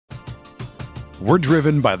We're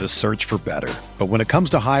driven by the search for better. But when it comes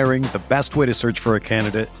to hiring, the best way to search for a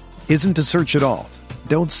candidate isn't to search at all.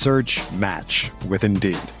 Don't search, match with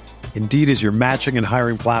Indeed. Indeed is your matching and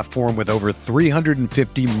hiring platform with over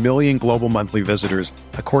 350 million global monthly visitors,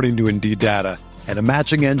 according to Indeed data, and a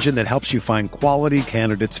matching engine that helps you find quality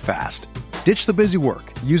candidates fast. Ditch the busy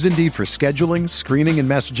work. Use Indeed for scheduling, screening, and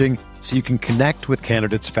messaging so you can connect with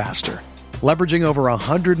candidates faster. Leveraging over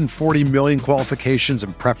 140 million qualifications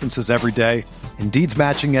and preferences every day, Indeed's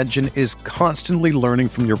matching engine is constantly learning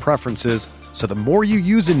from your preferences, so the more you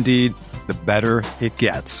use Indeed, the better it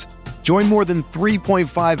gets. Join more than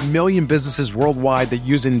 3.5 million businesses worldwide that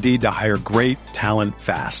use Indeed to hire great talent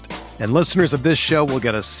fast. And listeners of this show will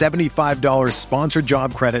get a $75 sponsored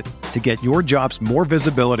job credit to get your jobs more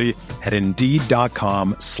visibility at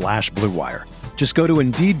Indeed.com/Blue Wire. Just go to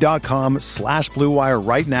Indeed.com/Blue Wire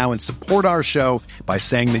right now and support our show by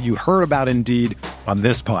saying that you heard about Indeed on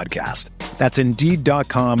this podcast. That's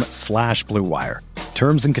Indeed.com/Blue Wire.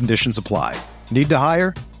 Terms and conditions apply. Need to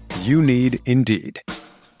hire? You need Indeed.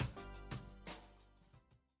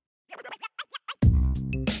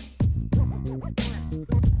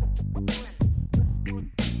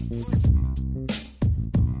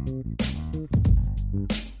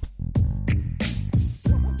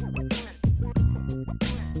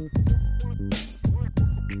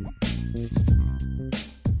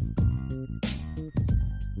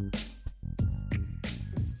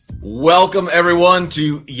 Welcome, everyone,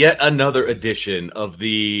 to yet another edition of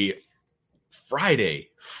the Friday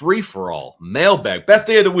free-for-all mailbag. Best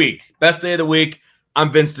day of the week. Best day of the week.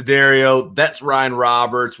 I'm Vince D'Addario. That's Ryan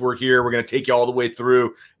Roberts. We're here. We're going to take you all the way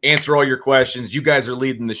through, answer all your questions. You guys are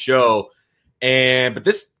leading the show. But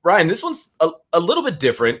this, Ryan, this one's a little bit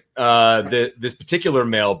different, this particular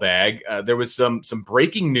mailbag. There was some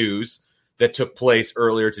breaking news that took place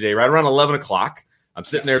earlier today, right around 11 o'clock. I'm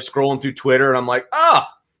sitting there scrolling through Twitter, and I'm like,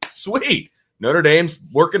 sweet. Notre Dame's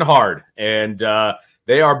working hard, and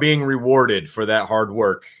they are being rewarded for that hard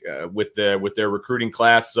work with their recruiting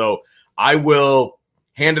class. So I will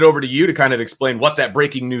hand it over to you to kind of explain what that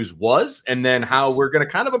breaking news was, and then how we're going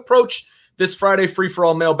to kind of approach this Friday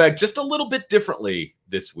free-for-all mailbag just a little bit differently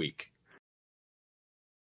this week.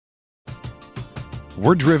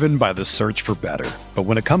 We're driven by the search for better. But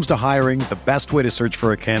when it comes to hiring, the best way to search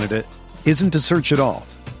for a candidate isn't to search at all.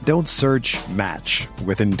 Don't search, match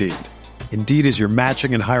with Indeed. Indeed is your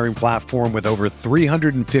matching and hiring platform with over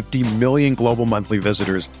 350 million global monthly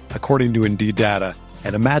visitors, according to Indeed data,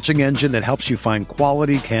 and a matching engine that helps you find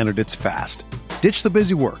quality candidates fast. Ditch the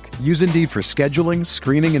busy work. Use Indeed for scheduling,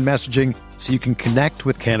 screening, and messaging so you can connect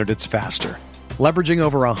with candidates faster. Leveraging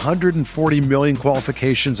over 140 million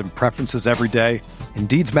qualifications and preferences every day,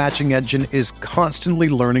 Indeed's matching engine is constantly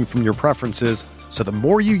learning from your preferences, so the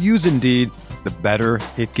more you use Indeed, the better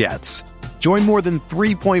it gets. Join more than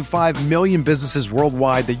 3.5 million businesses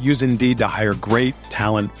worldwide that use Indeed to hire great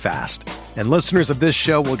talent fast. And listeners of this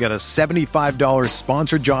show will get a $75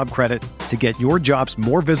 sponsored job credit to get your jobs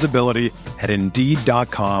more visibility at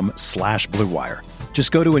Indeed.com/Blue Wire.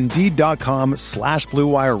 Just go to Indeed.com/Blue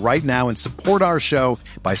Wire right now and support our show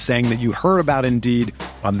by saying that you heard about Indeed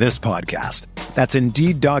on this podcast. That's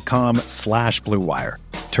Indeed.com/Blue Wire.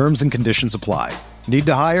 Terms and conditions apply. Need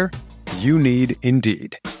to hire? You need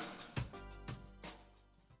Indeed.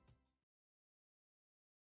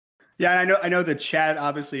 Yeah, I know the chat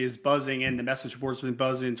obviously is buzzing, and the message board's been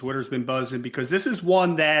buzzing, Twitter's been buzzing, because this is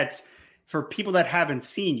one that, for people that haven't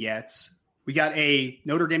seen yet,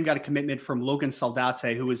 Notre Dame got a commitment from Logan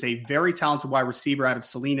Saldate, who is a very talented wide receiver out of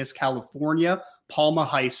Salinas, California, Palma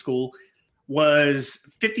High School. Was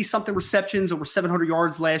 50-something receptions, over 700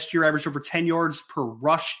 yards last year, averaged over 10 yards per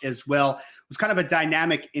rush as well. Was kind of a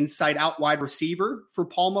dynamic inside-out wide receiver for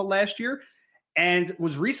Palma last year, and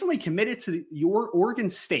was recently committed to your Oregon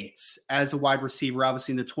State as a wide receiver,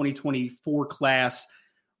 obviously in the 2024 class.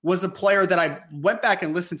 Was a player that I went back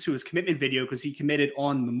and listened to his commitment video because he committed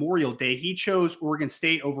on Memorial Day. He chose Oregon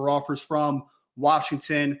State over offers from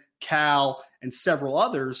Washington, Cal, and several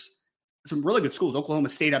others. Some really good schools. Oklahoma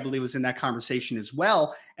State, I believe, was in that conversation as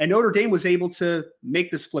well. And Notre Dame was able to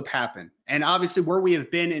make this flip happen. And obviously where we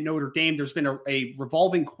have been in Notre Dame, there's been a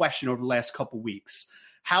revolving question over the last couple of weeks.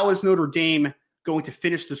 How is Notre Dame going to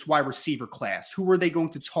finish this wide receiver class? Who are they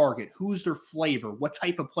going to target? Who's their flavor? What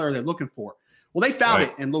type of player they're looking for? Well, they found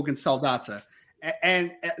it in Logan Saldate.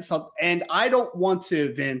 And I don't want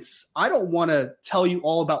to, Vince, I don't want to tell you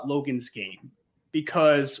all about Logan's game,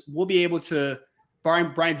 because we'll be able to –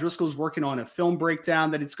 Brian Driscoll's working on a film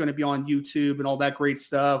breakdown that it's going to be on YouTube and all that great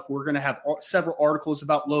stuff. We're going to have several articles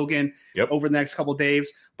about Logan over the next couple of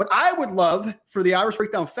days. But I would love for the Irish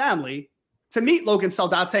Breakdown family to meet Logan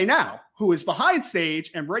Saldate now. who is behind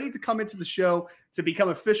stage and ready to come into the show to become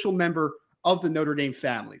official member of the Notre Dame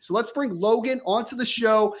family. So let's bring Logan onto the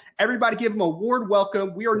show. Everybody give him a warm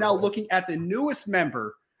welcome. We are now looking at the newest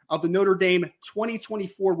member of the Notre Dame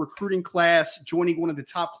 2024 recruiting class, joining one of the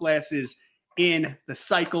top classes in the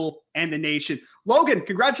cycle and the nation. Logan,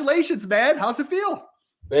 congratulations, man. How's it feel?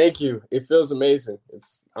 Thank you. It feels amazing.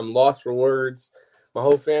 I'm lost for words. My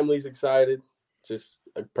whole family's excited. Just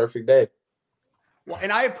a perfect day. Well,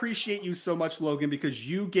 and I appreciate you so much, Logan, because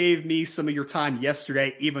you gave me some of your time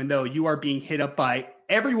yesterday, even though you are being hit up by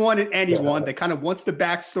everyone and anyone that kind of wants the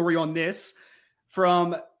backstory on this,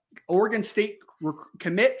 from Oregon State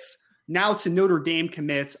commits now to Notre Dame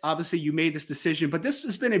commits. Obviously, you made this decision, but this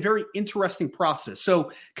has been a very interesting process.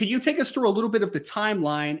 So could you take us through a little bit of the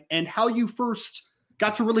timeline and how you first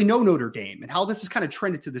got to really know Notre Dame and how this has kind of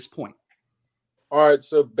trended to this point? All right.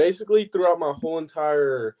 So basically throughout my whole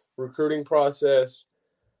entire recruiting process,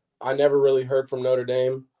 I never really heard from Notre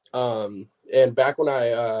Dame. And back when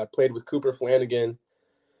I played with Cooper Flanagan,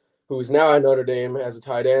 who is now at Notre Dame as a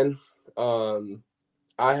tight end,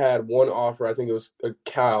 I had one offer. I think it was a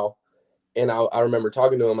Cal. And I remember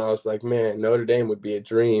talking to him. I was like, man, Notre Dame would be a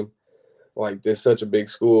dream. Like, this is such a big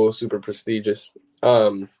school, super prestigious.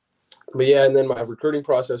 But yeah, and then my recruiting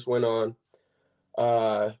process went on.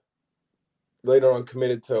 Later on,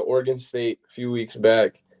 committed to Oregon State a few weeks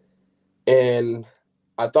back. And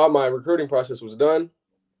I thought my recruiting process was done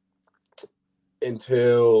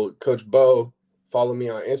until Coach Bo followed me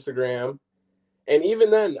on Instagram. And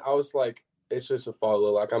even then, I was like, it's just a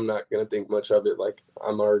follow. Like, I'm not going to think much of it. Like,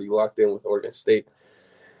 I'm already locked in with Oregon State.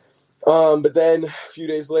 But then a few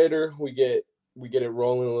days later, we get it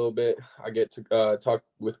rolling a little bit. I get to talk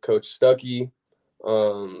with Coach Stuckey,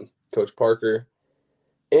 Coach Parker.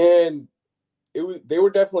 And they were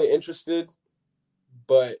definitely interested,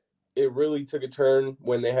 but it really took a turn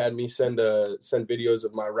when they had me send videos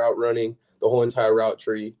of my route running, the whole entire route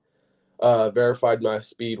tree, verified my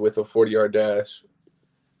speed with a 40-yard dash.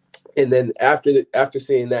 And then after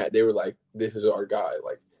seeing that, they were like, this is our guy.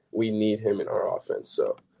 Like, we need him in our offense.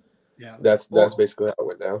 So yeah, that's basically how it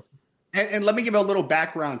went down. And let me give a little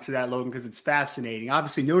background to that, Logan, because it's fascinating.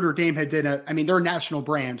 Obviously, Notre Dame they're a national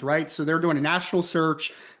brand, right? So they're doing a national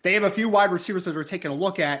search. They have a few wide receivers that they're taking a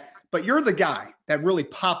look at, but you're the guy that really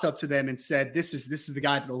popped up to them and said, this is the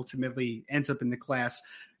guy that ultimately ends up in the class.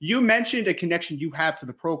 You mentioned a connection you have to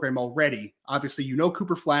the program already. Obviously, you know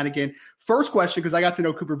Cooper Flanagan. First question, because I got to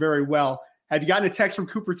know Cooper very well. Have you gotten a text from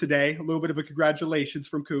Cooper today? A little bit of a congratulations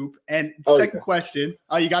from Coop. And second question,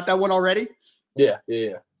 you got that one already? Yeah.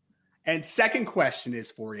 And second question is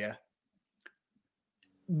for you.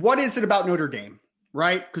 What is it about Notre Dame,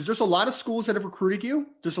 right? Because there's a lot of schools that have recruited you.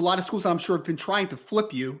 There's a lot of schools that I'm sure have been trying to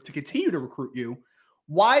flip you to continue to recruit you.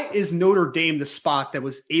 Why is Notre Dame the spot that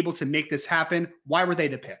was able to make this happen? Why were they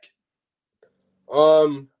the pick? I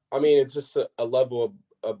mean, it's just a level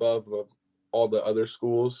above all the other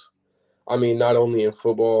schools. I mean, not only in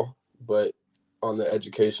football, but on the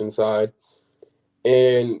education side.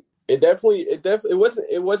 And it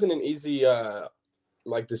wasn't an easy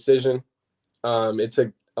decision. It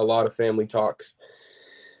took a lot of family talks.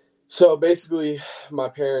 So basically, from a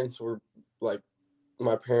parent's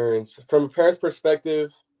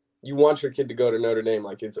perspective, you want your kid to go to Notre Dame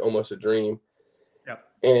like it's almost a dream. Yep.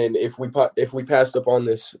 And if we passed up on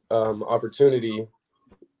this opportunity,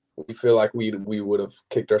 we feel like we would have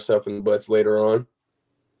kicked ourselves in the butts later on.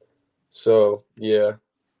 So yeah,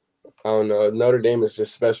 I don't know. Notre Dame is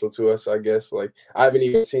just special to us, I guess. Like, I haven't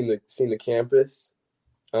even seen the campus,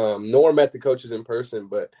 nor met the coaches in person,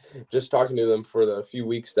 but just talking to them for the few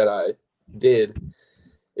weeks that I did,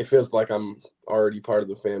 it feels like I'm already part of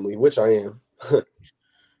the family, which I am.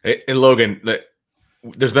 Hey, Logan,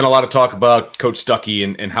 there's been a lot of talk about Coach Stuckey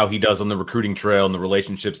and how he does on the recruiting trail and the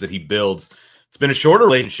relationships that he builds. It's been a shorter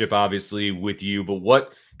relationship, obviously, with you, but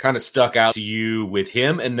what kind of stuck out to you with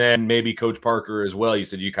him and then maybe Coach Parker as well? You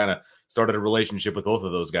said you kind of started a relationship with both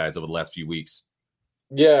of those guys over the last few weeks.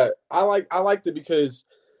 Yeah, I liked it because,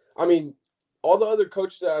 I mean, all the other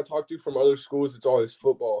coaches that I talk to from other schools, it's always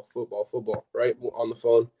football, right, on the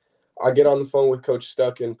phone. I get on the phone with Coach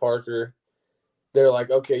Stuck and Parker. They're like,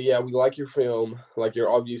 okay, yeah, we like your film. Like, you're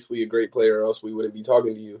obviously a great player, or else we wouldn't be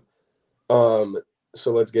talking to you.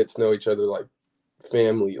 So let's get to know each other like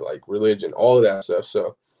family, like religion, all of that stuff.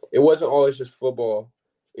 So it wasn't always just football.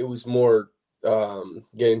 It was more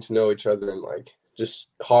getting to know each other and like just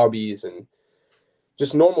hobbies and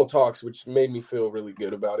just normal talks, which made me feel really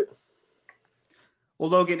good about it.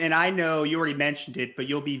 Well, Logan, and I know you already mentioned it, but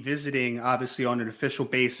you'll be visiting obviously on an official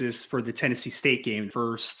basis for the Tennessee State game,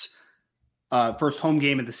 first home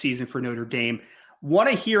game of the season for Notre Dame. Want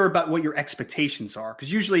to hear about what your expectations are.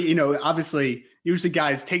 Because usually, obviously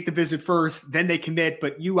guys take the visit first, then they commit,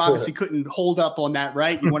 but you obviously couldn't hold up on that,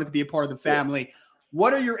 right? You wanted to be a part of the family. Yeah.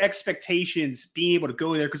 What are your expectations being able to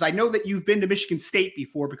go there? Because I know that you've been to Michigan State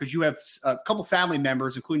before because you have a couple family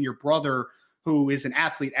members, including your brother, who is an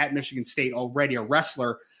athlete at Michigan State already, a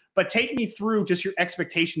wrestler. But take me through just your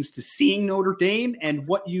expectations to seeing Notre Dame and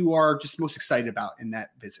what you are just most excited about in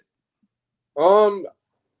that visit.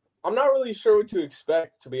 I'm not really sure what to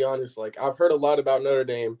expect, to be honest. Like, I've heard a lot about Notre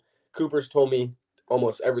Dame. Cooper's told me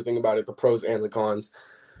almost everything about it, the pros and the cons.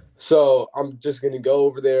 So I'm just going to go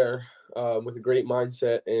over there with a great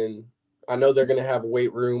mindset. And I know they're going to have a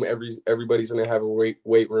weight room. Everybody's going to have a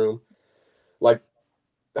weight room. Like,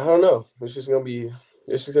 I don't know. It's just going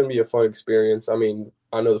to be a fun experience. I mean,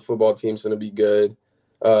 I know the football team's going to be good.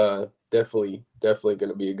 Definitely going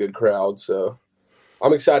to be a good crowd. So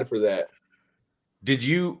I'm excited for that. Did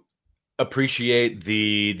you appreciate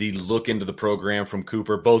the look into the program from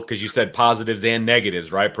Cooper, both because you said positives and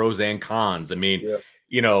negatives, right? Pros and cons. I mean,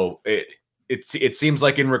 it seems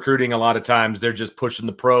like in recruiting a lot of times they're just pushing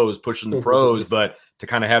the pros, but to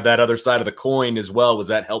kind of have that other side of the coin as well, was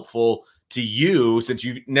that helpful to you since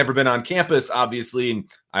you've never been on campus, obviously, and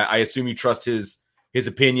I assume you trust his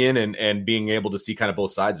opinion and being able to see kind of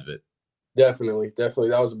both sides of it? Definitely. That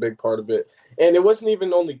was a big part of it. And it wasn't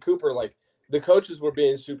even only Cooper. Like, the coaches were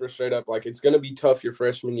being super straight up. Like, it's going to be tough your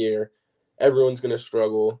freshman year. Everyone's going to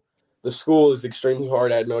struggle. The school is extremely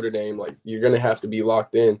hard at Notre Dame. Like, you're going to have to be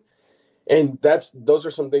locked in. And those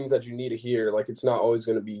are some things that you need to hear. Like, it's not always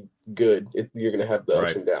going to be good if you're going to have the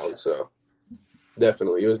ups and downs. So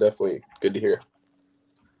definitely, it was definitely good to hear.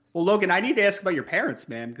 Well, Logan, I need to ask about your parents,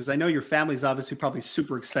 man, because I know your family's obviously probably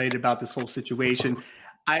super excited about this whole situation.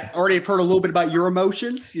 I already have heard a little bit about your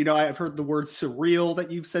emotions. I've heard the word surreal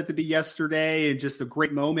that you've said to me yesterday and just a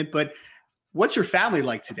great moment. But what's your family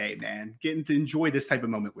like today, man? Getting to enjoy this type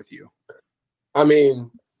of moment with you. I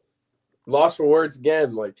mean, lost for words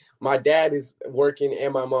again. Like, my dad is working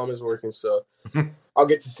and my mom is working. So I'll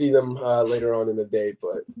get to see them later on in the day.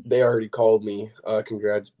 But they already called me,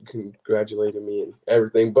 congratulating me and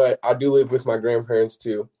everything. But I do live with my grandparents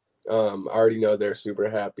too. I already know they're super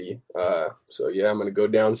happy. So yeah, I'm gonna go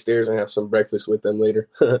downstairs and have some breakfast with them later.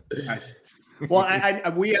 Nice. Well,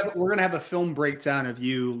 we're gonna have a film breakdown of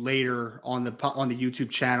you later on the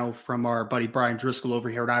YouTube channel from our buddy Brian Driscoll over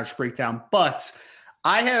here at Irish Breakdown. But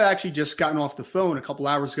I have actually just gotten off the phone a couple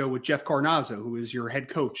hours ago with Jeff Carnazzo, who is your head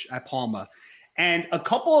coach at Palma, and a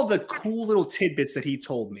couple of the cool little tidbits that he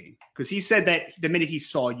told me, because he said that the minute he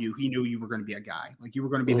saw you, he knew you were going to be a guy, like you were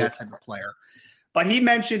going to be that type of player. But he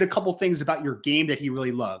mentioned a couple things about your game that he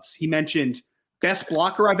really loves. He mentioned best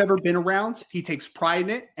blocker I've ever been around. He takes pride in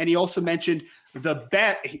it. And he also mentioned this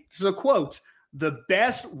is a quote, the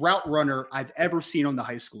best route runner I've ever seen on the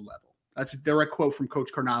high school level. That's a direct quote from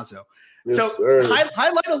Coach Carnazzo. Yes, so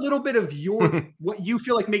highlight a little bit of what you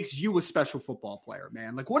feel like makes you a special football player,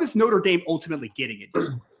 man. Like, what is Notre Dame ultimately getting at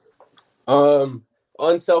you?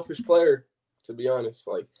 Unselfish player, to be honest.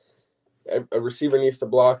 Like, a receiver needs to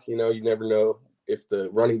block. You never know if the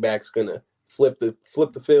running back's gonna flip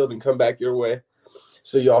the field and come back your way.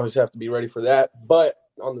 So you always have to be ready for that. But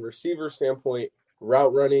on the receiver standpoint,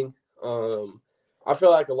 route running, I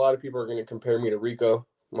feel like a lot of people are gonna compare me to Rico,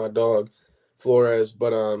 my dog, Flores,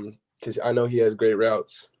 but because I know he has great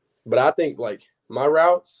routes. But I think like my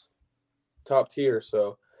routes, top tier.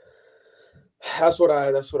 So that's what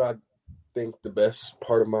I think the best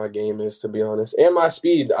part of my game is, to be honest. And my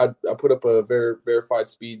speed, I put up a verified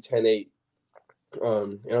speed 10.8.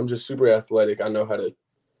 And I'm just super athletic. I know how to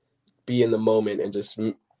be in the moment and just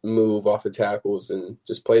move off of tackles and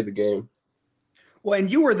just play the game. Well,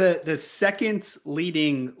 and you were the second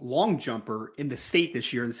leading long jumper in the state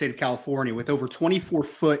this year in the state of California with over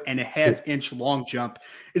 24.5-inch long jump.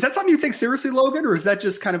 Is that something you take seriously, Logan, or is that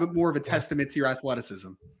just kind of more of a testament to your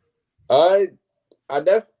athleticism? I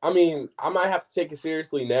might have to take it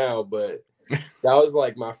seriously now, but that was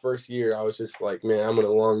like my first year. I was just like, man, I'm going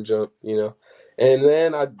to long jump, And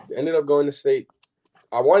then I ended up going to state.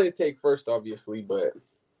 I wanted to take first, obviously, but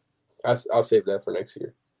I'll save that for next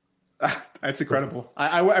year. That's incredible.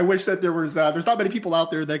 I wish that there was there's not many people out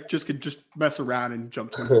there that could just mess around and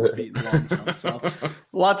jump 24 feet in the long jump. So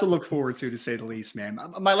a lot to look forward to say the least, man.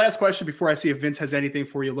 My last question before I see if Vince has anything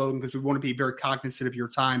for you, Logan, because we want to be very cognizant of your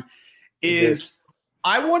time, is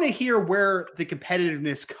I want to hear where the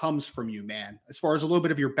competitiveness comes from you, man, as far as a little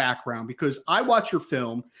bit of your background, because I watch your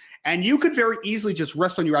film and you could very easily just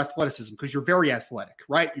rest on your athleticism because you're very athletic,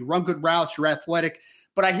 right? You run good routes, you're athletic.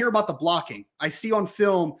 but I hear about the blocking. I see on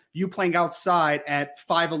film you playing outside at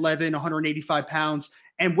 5'11", 185 pounds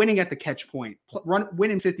and winning at the catch point,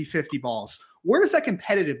 winning 50-50 balls. Where does that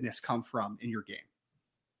competitiveness come from in your game?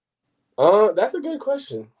 That's a good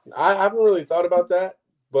question. I haven't really thought about that,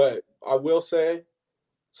 but I will say,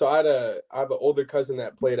 so I have an older cousin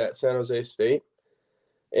that played at San Jose State,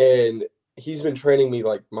 and he's been training me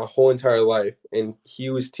like my whole entire life, and he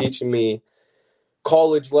was teaching me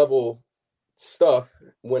college level stuff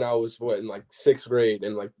when I was in like 6th grade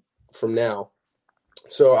and like from now.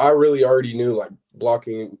 So I really already knew like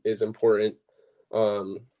blocking is important.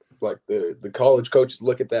 Like the college coaches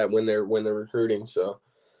look at that when they're recruiting. So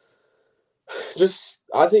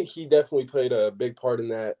I think he definitely played a big part in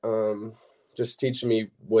that. Just teaching me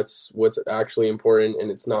what's actually important,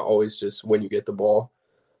 and it's not always just when you get the ball.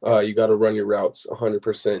 You got to run your routes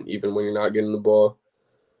 100% even when you're not getting the ball.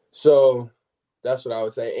 So that's what I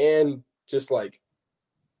would say. And just like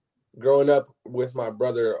growing up with my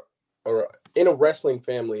brother or in a wrestling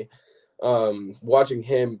family, watching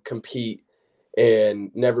him compete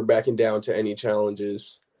and never backing down to any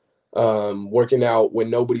challenges, working out when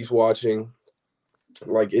nobody's watching.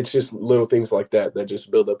 Like, it's just little things like that just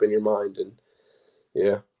build up in your mind. And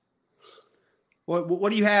yeah. What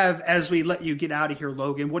do you have as we let you get out of here,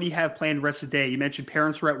 Logan? What do you have planned the rest of the day? You mentioned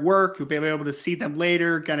parents were at work. You'll be able to see them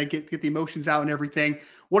later, kind of get the emotions out and everything.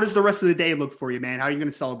 What does the rest of the day look for you, man? How are you going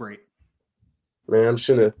to celebrate? Man, I'm just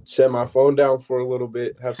going to set my phone down for a little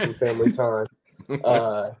bit, have some family time.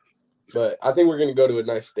 But I think we're going to go to a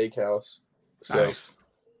nice steakhouse. So nice.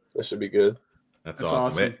 That should be good. That's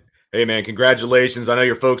awesome. Hey, man, congratulations. I know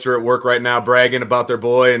your folks are at work right now bragging about their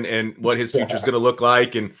boy and what his future is going to look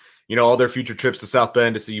like, and, you know, all their future trips to South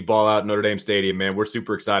Bend to see you ball out at Notre Dame Stadium, man. We're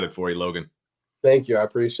super excited for you, Logan. Thank you. I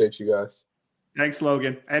appreciate you guys. Thanks,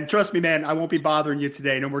 Logan. And trust me, man, I won't be bothering you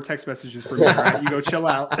today. No more text messages for me. Right? You go chill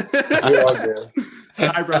out. You're all good. All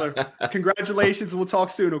right, brother. Congratulations. We'll talk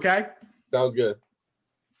soon, okay? Sounds good.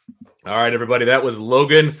 All right, everybody. That was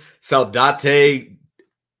Logan Saldate,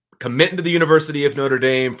 committing to the University of Notre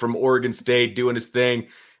Dame from Oregon State, doing his thing,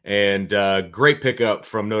 and great pickup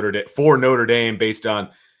from Notre Dame based on,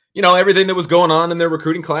 you know, everything that was going on in their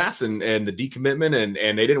recruiting class and the decommitment,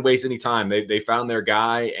 and they didn't waste any time. They found their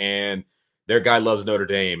guy, and their guy loves Notre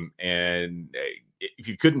Dame. And if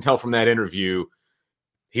you couldn't tell from that interview,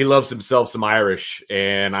 he loves himself some Irish,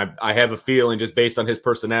 and I have a feeling, just based on his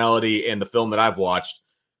personality and the film that I've watched,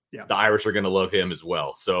 the Irish are going to love him as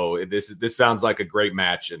well. So this sounds like a great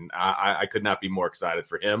match, and I could not be more excited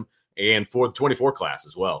for him and for the 24 class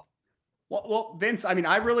as well. Well, Vince, I mean,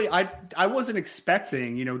 I wasn't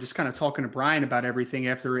expecting, you know, just kind of talking to Brian about everything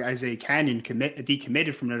after Isaiah Canyon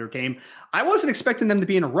decommitted from Notre Dame. I wasn't expecting them to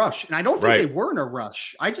be in a rush, and I don't think they were in a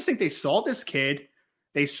rush. I just think they saw this kid.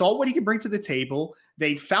 They saw what he could bring to the table.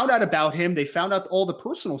 They found out about him. They found out all the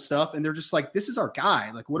personal stuff, and they're just like, this is our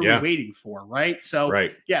guy. Like, what are we waiting for, right? So,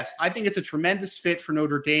 yes, I think it's a tremendous fit for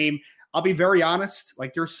Notre Dame. I'll be very honest.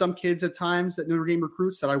 Like, there's some kids at times that Notre Dame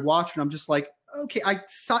recruits that I watch, and I'm just like, okay, I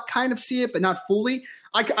kind of see it, but not fully.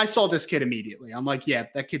 I saw this kid immediately. I'm like, yeah,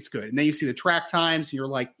 that kid's good. And then you see the track times, and you're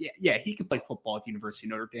like, yeah, he can play football at the University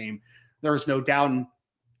of Notre Dame. There is no doubt. And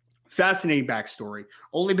fascinating backstory.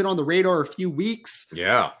 Only been on the radar a few weeks.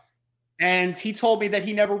 Yeah. And he told me that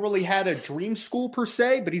he never really had a dream school per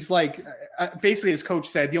se, but he's like, basically his coach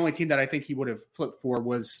said the only team that I think he would have flipped for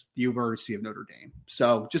was the University of Notre Dame.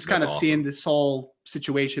 So just kind of seeing this whole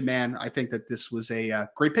situation, man, I think that this was a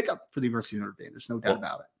great pickup for the University of Notre Dame. There's no doubt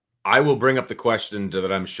about it. I will bring up the question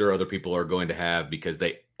that I'm sure other people are going to have, because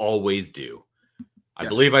they always do. I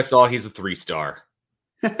believe I saw he's a 3-star.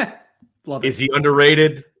 Love it. Is he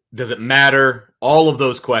underrated? Does it matter? All of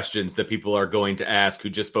those questions that people are going to ask who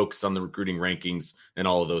just focus on the recruiting rankings and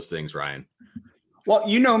all of those things, Ryan. Well,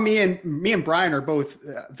 you know, me and Brian are both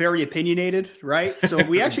very opinionated, right? So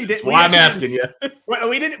we actually did. That's why I'm asking you.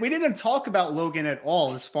 We didn't talk about Logan at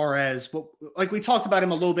all, as far as we talked about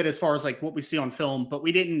him a little bit as far as like what we see on film, but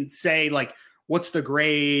we didn't say like what's the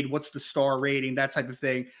grade, what's the star rating, that type of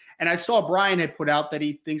thing. And I saw Brian had put out that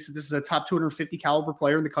he thinks that this is a top 250 caliber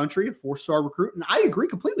player in the country, a 4-star recruit, and I agree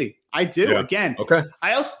completely. I do. Yeah. Again, okay.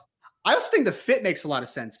 I also think the fit makes a lot of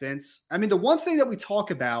sense, Vince. I mean, the one thing that we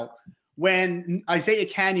talk about when Isaiah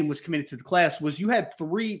Canyon was committed to the class was you had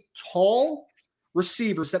 3 tall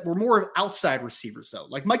receivers that were more outside receivers, though.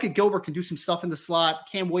 Like Micah Gilbert can do some stuff in the slot.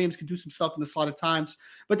 Cam Williams can do some stuff in the slot at times,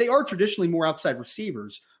 but they are traditionally more outside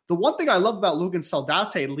receivers. The one thing I love about Logan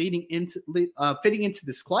Saldate fitting into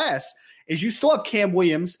this class is you still have Cam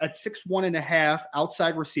Williams at 6'1.5"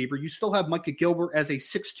 outside receiver. You still have Micah Gilbert as a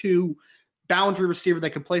 6'2", boundary receiver that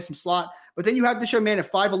can play some slot. But then you have this young man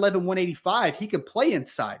at 5'11", 185. He could play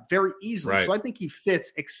inside very easily. Right. So I think he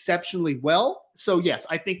fits exceptionally well. So, yes,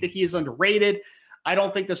 I think that he is underrated. I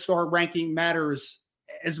don't think the star ranking matters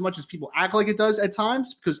as much as people act like it does at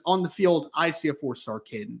times, because on the field, I see a 4-star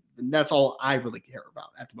kid, and that's all I really care about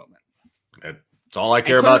at the moment. That's all I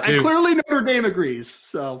care about, too. And clearly Notre Dame agrees,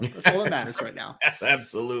 so that's all that matters right now.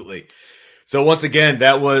 Absolutely. So once again,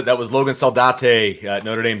 that was Logan Saldate,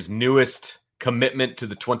 Notre Dame's newest commitment to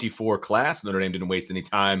the 24 class. Notre Dame didn't waste any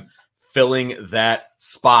time filling that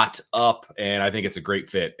spot up, and I think it's a great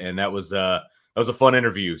fit. And that was a fun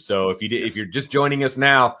interview. So if you're just joining us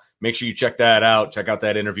now, make sure you check that out. Check out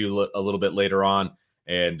that interview a little bit later on,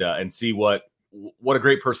 and see what a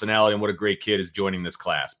great personality and what a great kid is joining this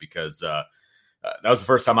class, because that was the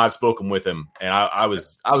first time I've spoken with him, and I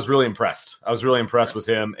was really impressed. I was really impressed with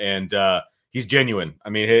him, and he's genuine. I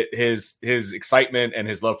mean, his excitement and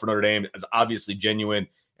his love for Notre Dame is obviously genuine,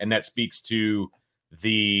 and that speaks to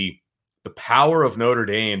the power of Notre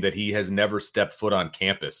Dame, that he has never stepped foot on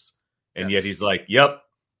campus, and yet he's like, "Yep,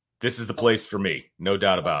 this is the place for me, no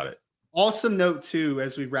doubt about it." Awesome note too,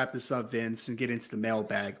 as we wrap this up, Vince, and get into the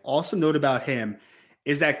mailbag. Awesome note about him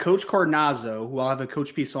is that Coach Cardinazzo, who I'll have a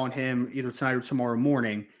coach piece on him either tonight or tomorrow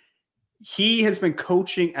morning, he has been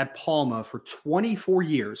coaching at Palma for 24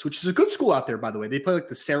 years, which is a good school out there, by the way. They play like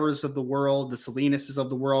the Sarahs of the world, the Salinas of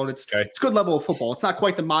the world. It's good level of football. It's not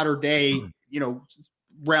quite the modern day,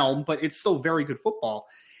 realm, but it's still very good football.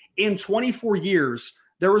 In 24 years,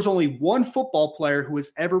 there was only one football player who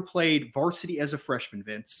has ever played varsity as a freshman,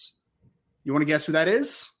 Vince. You want to guess who that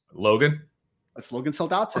is? Logan? That's Logan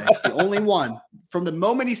Saldate, the only one. From the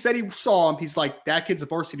moment he said he saw him, he's like, that kid's a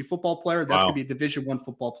varsity football player. That's going to be a Division I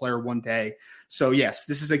football player one day. So, yes,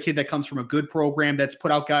 this is a kid that comes from a good program that's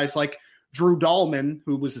put out guys like Drew Dahlman,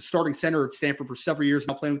 who was a starting center at Stanford for several years,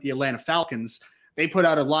 now playing with the Atlanta Falcons. They put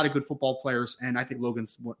out a lot of good football players, and I think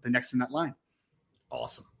Logan's the next in that line.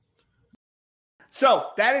 Awesome. So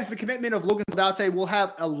that is the commitment of Logan Saldate. We'll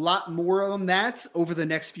have a lot more on that over the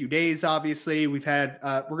next few days. Obviously, we're going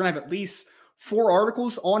to have at least 4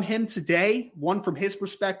 articles on him today, one from his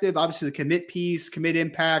perspective, obviously the commit piece, commit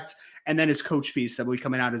impact, and then his coach piece that will be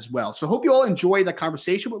coming out as well. So hope you all enjoy the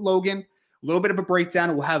conversation with Logan, a little bit of a breakdown,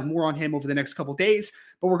 and we'll have more on him over the next couple of days.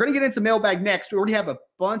 But we're going to get into mailbag next. We already have a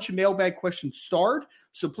bunch of mailbag questions starred,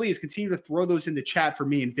 so please continue to throw those in the chat for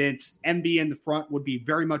me and Vince. MB in the front would be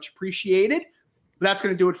very much appreciated. But that's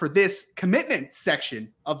going to do it for this commitment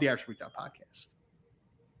section of the Irish Breakdown podcast.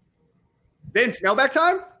 Vince, mailbag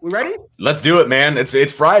time? We ready? Let's do it, man.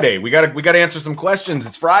 It's Friday. We gotta answer some questions.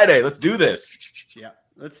 It's Friday. Let's do this. Yeah,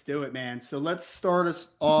 let's do it, man. So let's start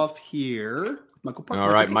us off here. All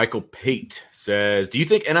right, Michael Pate says, do you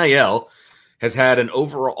think NIL has had an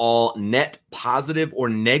overall net positive or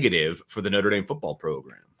negative for the Notre Dame football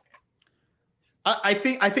program? I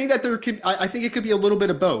think that I think it could be a little bit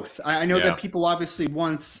of both. I know that people obviously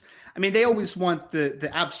they always want the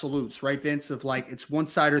absolutes, right, Vince, of like it's one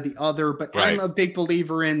side or the other. But right. I'm a big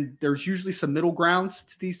believer in there's usually some middle grounds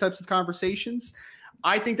to these types of conversations.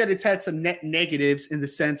 I think that it's had some net negatives in the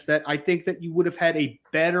sense that I think that you would have had a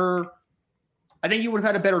better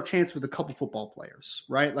chance with a couple football players,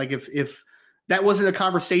 right? Like if that wasn't a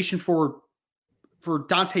conversation for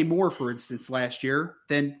Dante Moore, for instance, last year,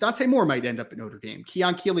 then Dante Moore might end up at Notre Dame.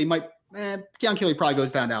 Keon Keeley probably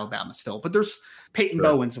goes down to Alabama still, but there's Peyton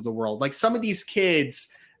Bowens of the world. Like some of these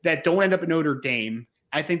kids that don't end up at Notre Dame,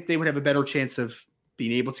 I think they would have a better chance of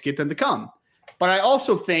being able to get them to come. But I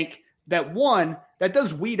also think that that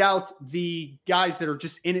does weed out the guys that are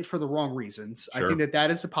just in it for the wrong reasons. Sure. I think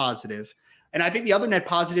that is a positive. And I think the other net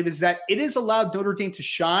positive is that it has allowed Notre Dame to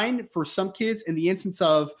shine for some kids in the instance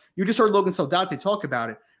of, you just heard Logan Saldate talk about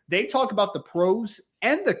it. They talk about the pros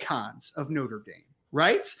and the cons of Notre Dame,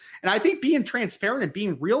 right? And I think being transparent and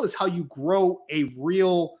being real is how you grow a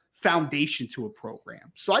real foundation to a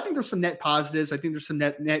program. So I think there's some net positives. I think there's some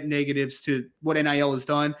net negatives to what NIL has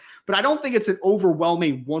done, but I don't think it's an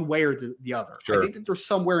overwhelming one way or the other. Sure. I think that there's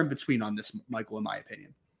somewhere in between on this, Michael, in my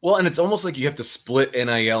opinion. Well, and it's almost like you have to split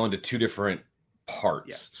NIL into two different parts.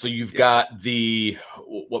 Yes. So you've got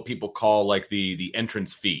what people call like the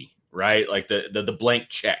entrance fee, right? Like the blank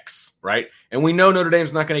checks, right? And we know Notre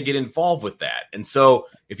Dame's not going to get involved with that. And so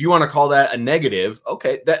if you want to call that a negative,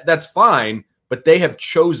 okay, that's fine, but they have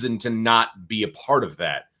chosen to not be a part of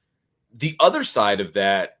that. The other side of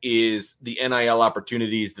that is the NIL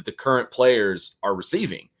opportunities that the current players are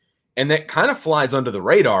receiving. And that kind of flies under the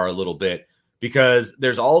radar a little bit, because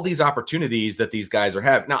there's all these opportunities that these guys are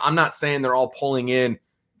having. Now, I'm not saying they're all pulling in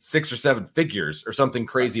 6 or 7 figures or something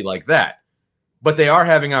crazy like that, but they are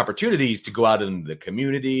having opportunities to go out in the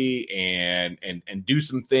community and do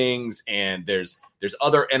some things. And there's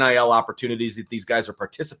other NIL opportunities that these guys are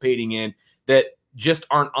participating in that just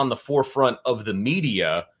aren't on the forefront of the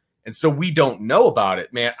media. And so we don't know about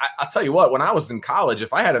it, man. I'll tell you what, when I was in college,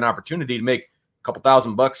 if I had an opportunity to make a couple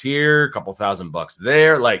 $1,000 here, a couple $1,000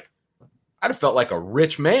 there, like I'd have felt like a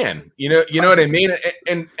rich man, you know what I mean?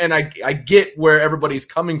 And I get where everybody's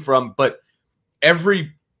coming from, but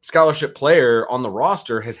every scholarship player on the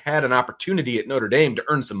roster has had an opportunity at Notre Dame to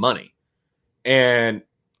earn some money. And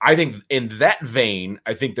I think in that vein,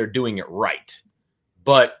 I think they're doing it right,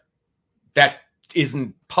 but that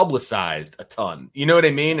isn't publicized a ton. You know what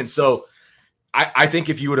I mean? And so I think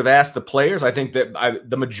if you would have asked the players, I think that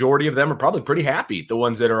the majority of them are probably pretty happy. The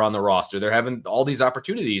ones that are on the roster, they're having all these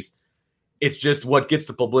opportunities. It's just what gets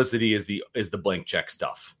the publicity is the blank check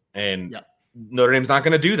stuff. And Notre Dame's not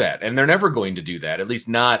going to do that. And they're never going to do that, at least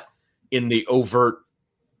not in the overt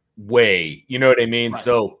way. You know what I mean? Right.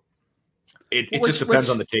 So it just depends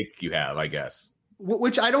on the take you have, I guess.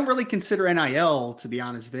 Which I don't really consider NIL, to be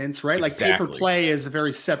honest, Vince, right? Exactly. Like pay-for-play is a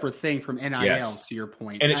very separate thing from NIL, to your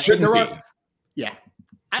point. And it shouldn't be.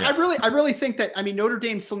 I really think that, I mean, Notre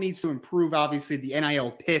Dame still needs to improve, obviously, the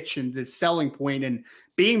NIL pitch and the selling point and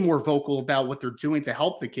being more vocal about what they're doing to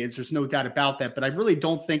help the kids. There's no doubt about that. But I really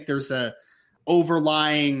don't think there's a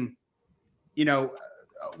overlying,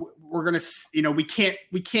 we're going to,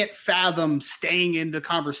 we can't fathom staying in the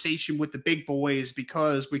conversation with the big boys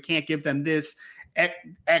because we can't give them this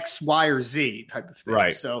X, Y, or Z type of thing.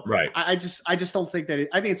 Right. So right. I just don't think that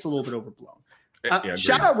I think it's a little bit overblown.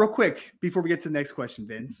 Shout out real quick before we get to the next question,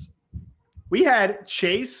 Vince. We had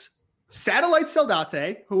Chase Satellite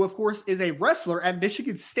Saldate, who of course is a wrestler at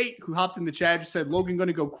Michigan State, who hopped in the chat and said Logan going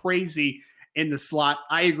to go crazy in the slot.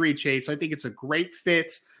 I agree, Chase. I think it's a great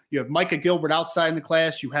fit. You have Micah Gilbert outside in the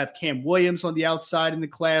class. You have Cam Williams on the outside in the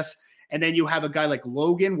class. And then you have a guy like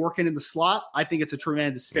Logan working in the slot. I think it's a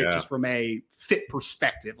tremendous fit just from a fit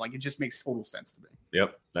perspective. Like, it just makes total sense to me.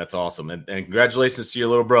 Yep, that's awesome. And congratulations to your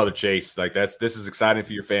little brother, Chase. Like, this is exciting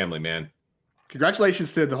for your family, man.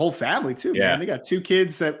 Congratulations to the whole family, too, man. They got 2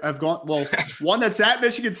 kids that have gone – well, one that's at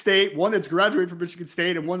Michigan State, one that's graduated from Michigan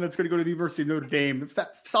State, and one that's going to go to the University of Notre Dame. The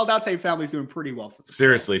Saldate family's doing pretty well.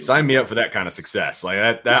 Seriously, sign me up for that kind of success.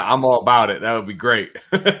 Like, that I'm all about it. That would be great.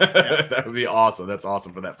 That would be awesome. That's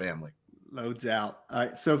awesome for that family. No doubt. All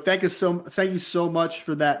right. So thank you so much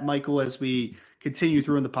for that, Michael, as we continue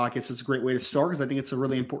through in the pockets. It's a great way to start because I think it's a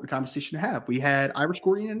really important conversation to have. We had Irish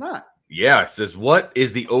Gordian and not. Yeah, it says, what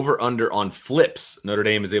is the over-under on flips Notre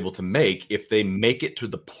Dame is able to make if they make it to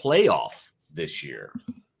the playoff this year?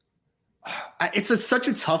 It's such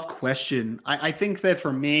a tough question. I think that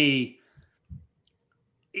for me,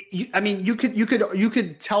 you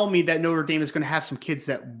could tell me that Notre Dame is going to have some kids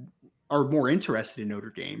that are more interested in Notre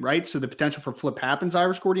Dame, right? So the potential for flip happens,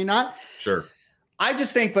 Irish Gordy, not? Sure. I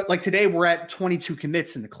just think, but like today we're at 22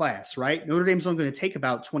 commits in the class, right? Notre Dame's only going to take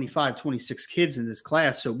about 25, 26 kids in this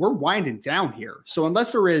class. So we're winding down here. So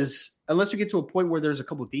unless we get to a point where there's a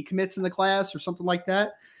couple of decommits in the class or something like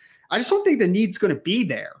that, I just don't think the need's going to be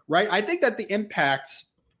there, right? I think that the impact,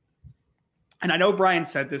 and I know Brian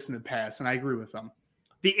said this in the past, and I agree with him,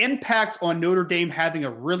 the impact on Notre Dame having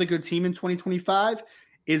a really good team in 2025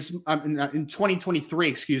 is in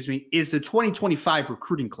 2023, is the 2025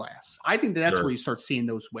 recruiting class. I think that's where you start seeing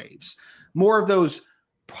those waves. More of those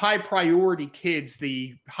high priority kids,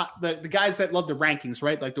 the guys that love the rankings,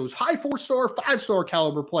 right? Like those high 4-star, 5-star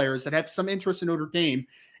caliber players that have some interest in Notre Dame.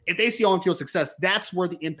 If they see on-field success, that's where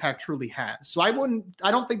the impact truly has. So I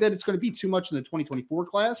don't think that it's going to be too much in the 2024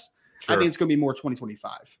 class. Sure. I think it's going to be more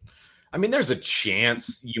 2025. I mean, there's a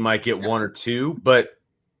chance you might get 1 or 2, but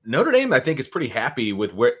Notre Dame, I think, is pretty happy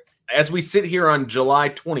with where, as we sit here on July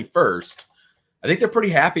 21st, I think they're pretty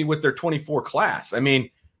happy with their 24 class. I mean,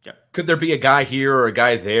 could there be a guy here or a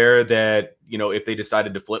guy there that, if they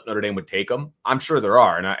decided to flip, Notre Dame would take them? I'm sure there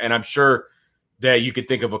are. And I'm sure that you could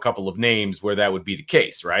think of a couple of names where that would be the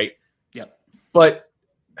case, right? Yep. But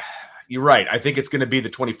you're right. I think it's going to be the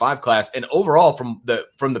 25 class. And overall, from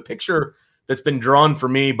the picture that's been drawn for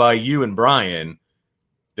me by you and Brian,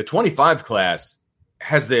 the 25 class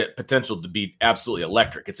has the potential to be absolutely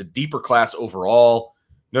electric. It's a deeper class overall.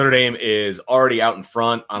 Notre Dame is already out in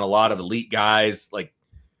front on a lot of elite guys. Like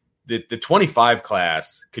the 25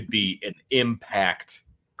 class could be an impact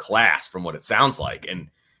class from what it sounds like. And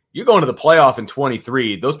you're going to the playoff in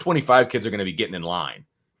 23. Those 25 kids are going to be getting in line,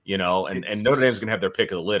 and Notre Dame's going to have their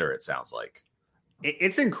pick of the litter, it sounds like.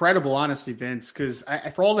 It's incredible, honestly, Vince, because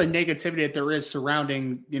for all the negativity that there is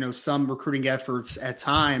surrounding, some recruiting efforts at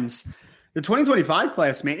times, The 2025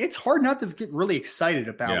 class, man, it's hard not to get really excited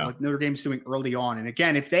about what Notre Dame's doing early on. And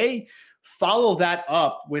again, if they follow that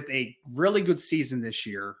up with a really good season this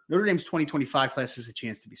year, Notre Dame's 2025 class has a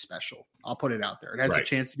chance to be special. I'll put it out there. It has a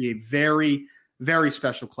chance to be a very, very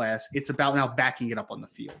special class. It's about now backing it up on the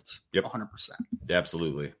field. Yep. 100%.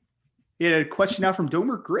 Absolutely. We had a question now from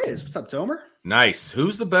Domer Grizz. What's up, Domer? Nice.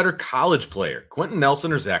 Who's the better college player, Quentin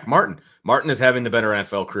Nelson or Zach Martin? Martin is having the better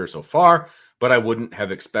NFL career so far, but I wouldn't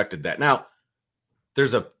have expected that. Now,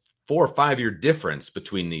 there's a 4 or 5 year difference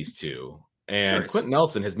between these two, and Quentin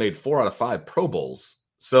Nelson has made 4 out of 5 Pro Bowls.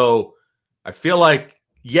 So I feel like,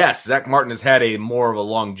 yes, Zach Martin has had a more of a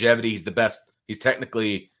longevity. He's the best. He's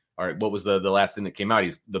technically, all right, what was the last thing that came out?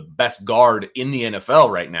 He's the best guard in the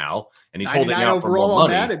NFL right now, and he's holding out for more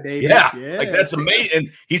money. Yeah, like that's amazing. And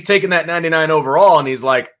he's taking that 99 overall, and he's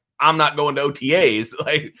like, I'm not going to OTAs.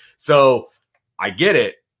 Like, so I get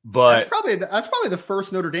it, but that's probably the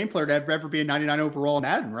first Notre Dame player to ever be a 99 overall in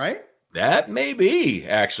Madden, right? That may be,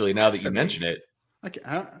 actually, now that you mention it. Like,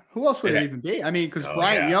 who else would it even be? I mean, because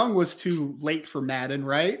Bryant Young was too late for Madden,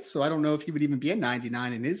 right? So I don't know if he would even be a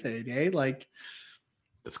 99 in his heyday. Like,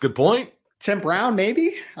 that's a good point. Tim Brown,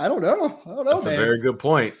 maybe. I don't know. That's a very good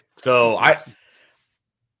point. So I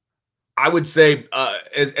would say,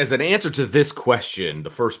 as an answer to this question, the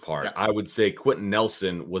first part, I would say Quentin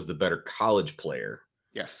Nelson was the better college player.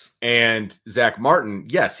 Yes. And Zach Martin,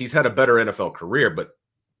 yes, he's had a better NFL career, but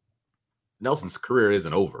Nelson's career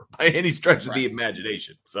isn't over by any stretch of the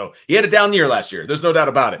imagination. So he had a down year last year. There's no doubt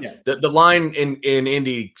about it. Yeah. The line in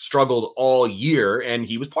Indy struggled all year, and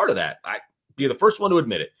he was part of that. I'd be the first one to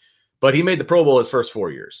admit it. But he made the Pro Bowl his first 4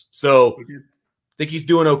 years. So I think he's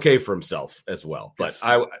doing okay for himself as well. But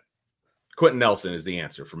Quentin Nelson is the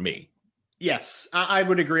answer for me. Yes, I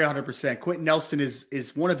would agree 100%. Quentin Nelson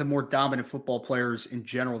is one of the more dominant football players in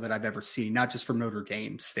general that I've ever seen, not just from Notre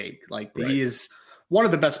Dame's sake. Like, he is one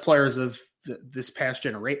of the best players of this past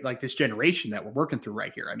generation, like this generation that we're working through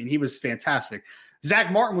right here. I mean, he was fantastic.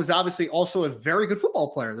 Zach Martin was obviously also a very good football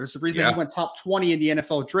player. There's a reason he went top 20 in the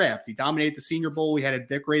NFL draft. He dominated the Senior Bowl. He had a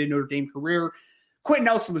decorated Notre Dame career. Quentin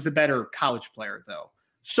Nelson was the better college player, though.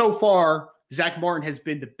 So far, Zach Martin has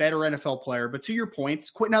been the better NFL player. But to your points,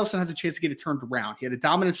 Quentin Nelson has a chance to get it turned around. He had a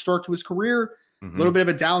dominant start to his career, a little bit of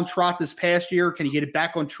a down trot this past year. Can he get it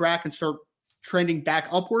back on track and start trending back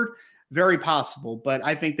upward? Very possible, but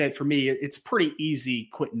I think that for me, it's pretty easy.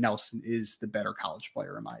 Quentin Nelson is the better college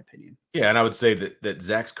player, in my opinion. Yeah, and I would say that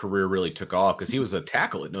Zach's career really took off because he was a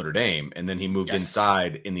tackle at Notre Dame, and then he moved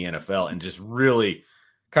inside in the NFL and just really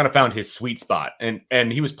kind of found his sweet spot.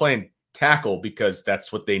 And he was playing tackle because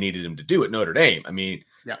that's what they needed him to do at Notre Dame. I mean,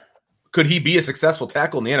 could he be a successful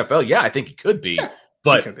tackle in the NFL? Yeah, I think he could be,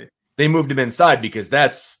 but they moved him inside because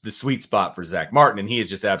that's the sweet spot for Zach Martin, and he has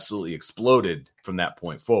just absolutely exploded from that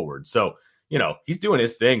point forward. So, he's doing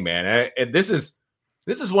his thing, man. And this is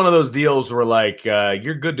one of those deals where, like,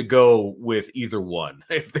 you're good to go with either one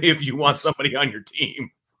if you want somebody on your team.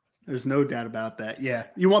 There's no doubt about that. Yeah,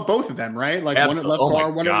 you want both of them, right? Like one at left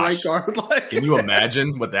guard, one at right guard. Like, can you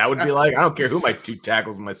imagine what that would be like? I don't care who my 2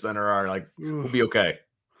 tackles in my center are. Like, we'll be okay.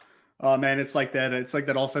 Oh man, it's like that. It's like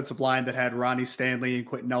that offensive line that had Ronnie Stanley and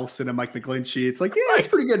Quentin Nelson and Mike McGlinchey. It's like, it's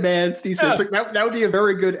pretty good, man. It's decent. It's like that would be a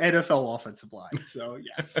very good NFL offensive line. So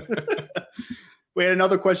yes. We had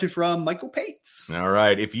another question from Michael Pates. All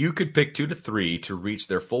right. If you could pick 2 to 3 to reach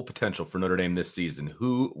their full potential for Notre Dame this season,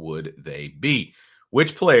 who would they be?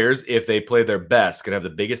 Which players, if they play their best, could have the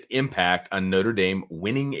biggest impact on Notre Dame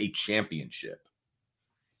winning a championship?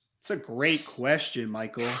 It's a great question,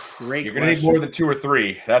 Michael. You're going to need more than 2 or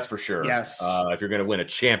 3, that's for sure. Yes. If you're going to win a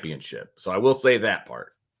championship. So I will say that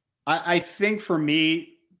part. I think for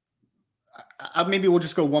me, maybe we'll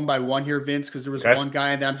just go one by one here, Vince, because there was one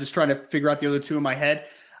guy, and then I'm just trying to figure out the other 2 in my head.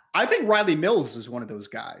 I think Riley Mills is one of those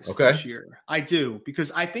guys this year. I do,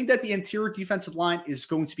 because I think that the interior defensive line is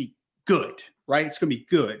going to be good, right? It's going to be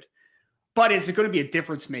good. But is it going to be a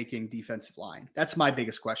difference-making defensive line? That's my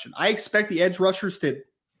biggest question. I expect the edge rushers to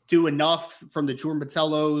do enough from the Jordan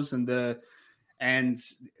Botellos and the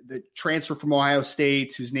transfer from Ohio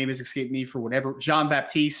State, whose name has escaped me for whatever,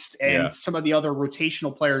 Jean-Baptiste, and some of the other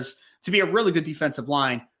rotational players to be a really good defensive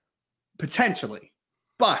line, potentially.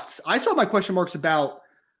 But I saw my question marks about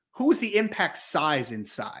who is the impact size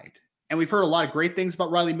inside. And we've heard a lot of great things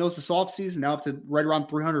about Riley Mills this offseason, now up to right around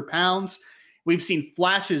 300 pounds. We've seen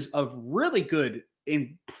flashes of really good,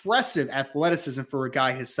 impressive athleticism for a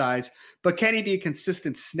guy his size, but can he be a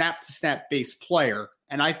consistent snap-to-snap base player?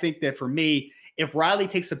 And I think that for me, if Riley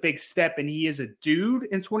takes a big step and he is a dude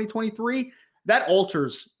in 2023, that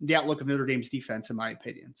alters the outlook of Notre Dame's defense, in my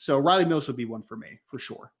opinion. So Riley Mills would be one for me, for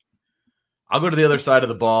sure. I'll go to the other side of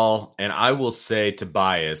the ball, and I will say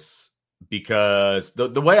Tobias, because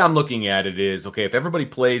the way I'm looking at it is, okay, if everybody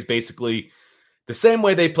plays basically the same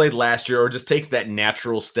way they played last year or just takes that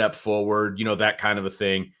natural step forward, that kind of a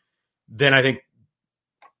thing, then I think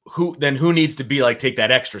who needs to be take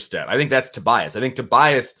that extra step? I think that's Tobias. I think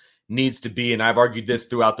Tobias needs to be, and I've argued this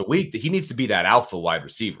throughout the week, that he needs to be that alpha wide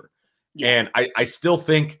receiver. Yeah. And I still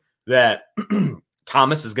think that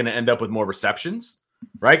Thomas is going to end up with more receptions,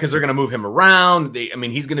 right? Because they're going to move him around.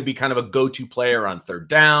 He's going to be kind of a go-to player on third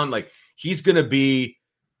down. He's going to be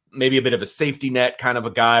maybe a bit of a safety net kind of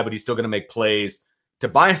a guy, but he's still going to make plays.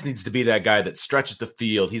 Tobias needs to be that guy that stretches the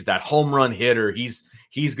field. He's that home run hitter.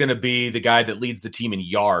 He's going to be the guy that leads the team in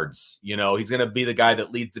yards. He's going to be the guy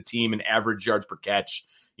that leads the team in average yards per catch.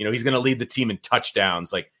 He's going to lead the team in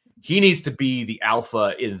touchdowns. He needs to be the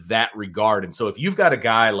alpha in that regard. And so if you've got a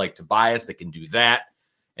guy like Tobias that can do that,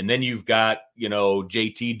 and then you've got,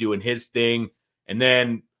 JT doing his thing, and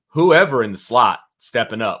then whoever in the slot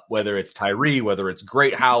stepping up, whether it's Tyree, whether it's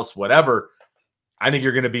Greathouse, whatever, I think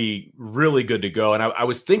you're going to be really good to go. And I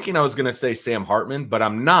was thinking I was going to say Sam Hartman, but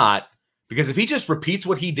I'm not, because if he just repeats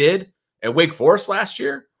what he did at Wake Forest last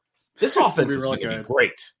year, this offense is going to be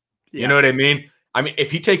great. Yeah. You know what I mean?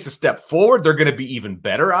 If he takes a step forward, they're going to be even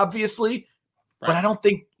better, obviously. Right. But I don't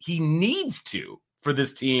think he needs to for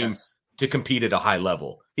this team to compete at a high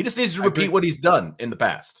level. He just needs to repeat what he's done in the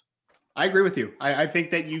past. I agree with you. I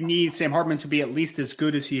think that you need Sam Hartman to be at least as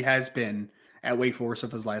good as he has been at Wake Forest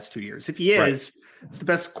of his last 2 years. If he is, it's the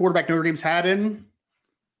best quarterback Notre Dame's had in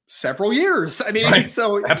several years. So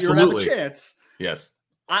Absolutely. You don't have a chance. Yes.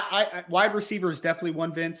 I wide receiver is definitely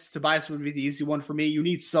one, Vince. Tobias would be the easy one for me. You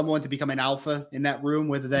need someone to become an alpha in that room,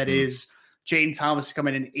 whether that is Jaden Thomas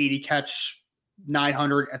becoming an 80-catch,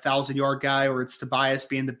 900, 1,000-yard guy, or it's Tobias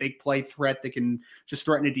being the big play threat that can just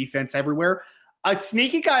threaten a defense everywhere. A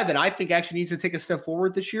sneaky guy that I think actually needs to take a step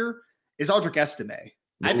forward this year is Audric Estime.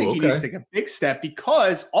 I think he needs to take a big step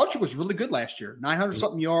because Audric was really good last year.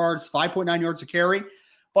 900-something yards, 5.9 yards a carry.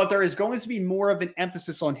 But there is going to be more of an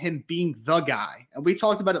emphasis on him being the guy. And we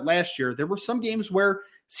talked about it last year. There were some games where it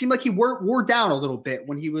seemed like he wore down a little bit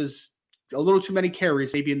when he was a little too many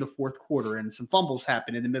carries, maybe in the fourth quarter, and some fumbles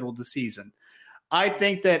happened in the middle of the season. I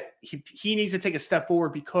think that he needs to take a step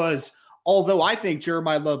forward because although I think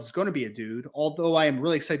Jeremiah Love is going to be a dude, although I am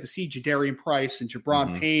really excited to see Jadarian Price and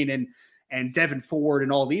Jabron Payne and Devin Ford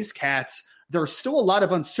and all these cats, there's still a lot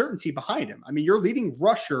of uncertainty behind him. Your leading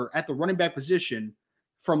rusher at the running back position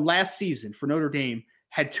from last season for Notre Dame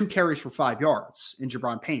had 2 carries for 5 yards in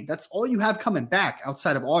Jabron Payne. That's all you have coming back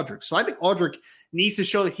outside of Audric. So I think Audric needs to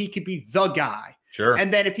show that he could be the guy. Sure.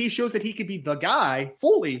 And then if he shows that he could be the guy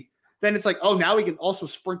fully, then it's now we can also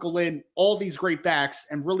sprinkle in all these great backs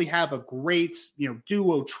and really have a great,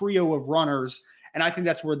 duo, trio of runners. And I think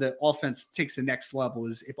that's where the offense takes the next level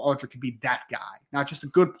is if Audric could be that guy, not just a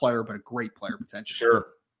good player, but a great player potentially. Sure.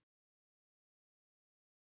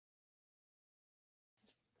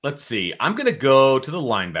 Let's see. I'm going to go to the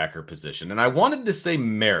linebacker position, and I wanted to say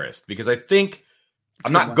Marist because I think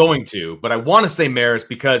I'm not going to, but I want to say Marist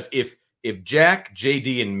because if Jack,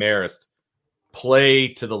 JD, and Marist play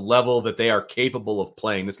to the level that they are capable of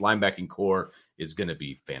playing, this linebacking core is going to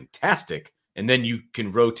be fantastic. And then you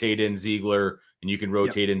can rotate in Ziegler and you can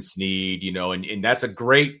rotate in Snead, and that's a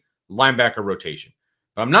great linebacker rotation.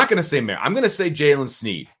 But I'm not going to say Marist. I'm going to say Jalen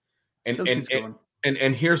Snead.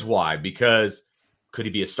 And here's why, because could he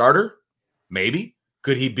be a starter? Maybe.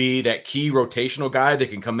 Could he be that key rotational guy that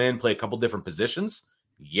can come in, play a couple different positions?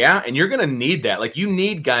 Yeah, and you're going to need that. You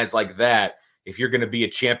need guys like that if you're going to be a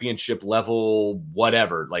championship level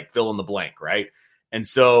whatever, fill in the blank, right? And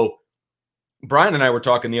so Brian and I were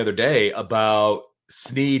talking the other day about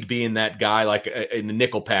Snead being that guy in the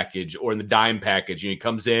nickel package or in the dime package. He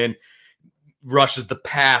comes in, rushes the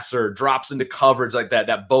passer, drops into coverage like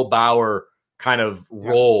that Bo Bauer kind of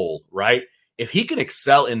role, right? If he can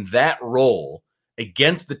excel in that role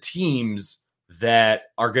against the teams that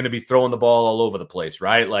are going to be throwing the ball all over the place,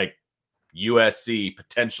 right? Like USC,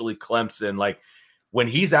 potentially Clemson, when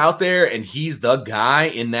he's out there and he's the guy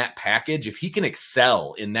in that package, if he can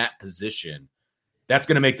excel in that position, that's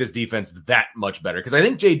going to make this defense that much better. Because I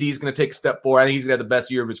think JD is going to take a step forward. I think he's going to have the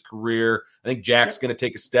best year of his career. I think Jack's going to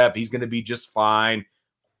take a step. He's going to be just fine.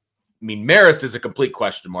 Marist is a complete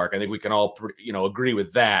question mark. I think we can all, agree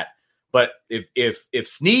with that. But if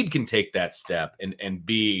Snead can take that step and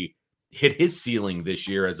hit his ceiling this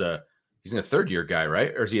year he's a third-year guy,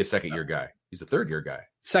 right? Or is he a second-year guy? He's a third-year guy.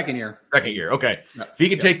 Second year. Okay. No. If he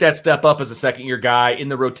can take that step up as a second-year guy in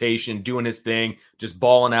the rotation, doing his thing, just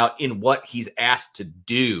balling out in what he's asked to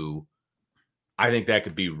do, I think that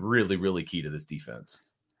could be really, really key to this defense.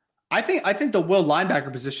 I think the will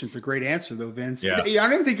linebacker position is a great answer, though, Vince. Yeah. I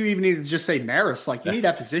don't even think you even need to just say Maris. Like, you need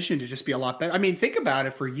that position to just be a lot better. I mean, think about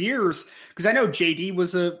it for years, because I know JD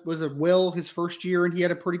was a will his first year, and he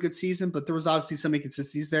had a pretty good season, but there was obviously some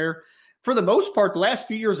inconsistencies there. For the most part, the last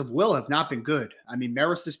few years of Will have not been good. I mean,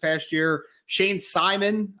 Maris this past year, Shane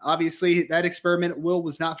Simon, obviously that experiment at Will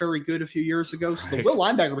was not very good a few years ago. So the Will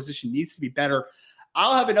linebacker position needs to be better.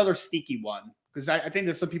 I'll have another sneaky one, because I think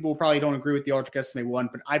that some people probably don't agree with the Aldrich Estimate one,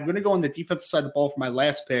 but I'm going to go on the defensive side of the ball for my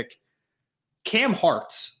last pick. Cam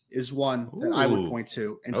Hart is one that I would point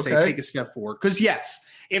to and say take a step forward. Because, yes,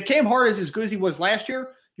 if Cam Hart is as good as he was last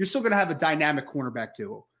year, you're still going to have a dynamic cornerback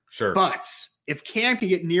duo. Sure. But if Cam can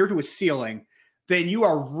get near to a ceiling, then you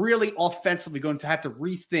are really offensively going to have to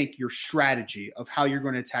rethink your strategy of how you're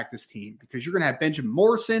going to attack this team, because you're going to have Benjamin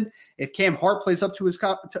Morrison. If Cam Hart plays up to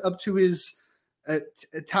his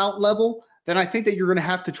talent level, then I think that you're going to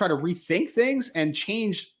have to try to rethink things and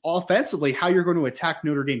change offensively how you're going to attack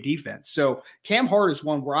Notre Dame defense. So Cam Hart is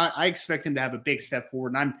one where I expect him to have a big step forward,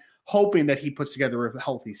 and I'm hoping that he puts together a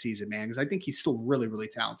healthy season, man, because I think he's still really, really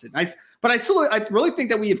talented. But I really think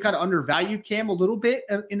that we have kind of undervalued Cam a little bit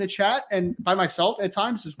in the chat and by myself at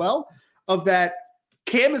times as well, of that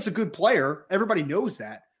Cam is a good player. Everybody knows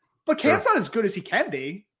that. But Cam's not as good as he can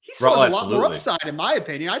be. He still has a lot more upside, in my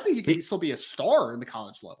opinion. I think he can still be a star in the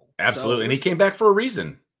college level. Absolutely. And he came back for a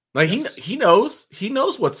reason. Like, he knows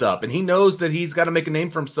what's up, and he knows that he's got to make a name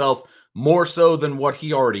for himself more so than what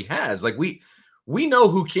he already has. Like, we know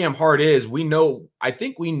who Cam Hart is. I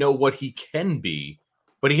think we know what he can be,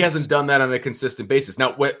 but he hasn't done that on a consistent basis.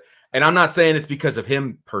 Now, and I'm not saying it's because of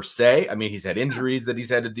him per se. I mean, he's had injuries that he's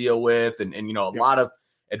had to deal with, and a lot of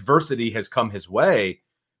adversity has come his way.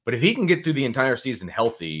 But if he can get through the entire season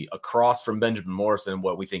healthy, across from Benjamin Morrison,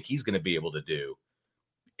 what we think he's going to be able to do,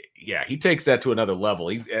 yeah, he takes that to another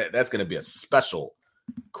level. That's going to be a special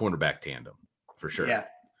cornerback tandem for sure. Yeah,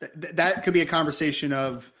 that could be a conversation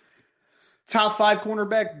of top 5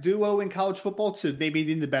 cornerback duo in college football to maybe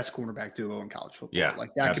even the best cornerback duo in college football. Yeah,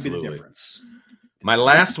 like that could be the difference. My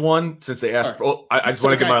last one, since they asked for, I just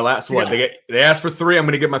want to get my last one. They asked for 3. I'm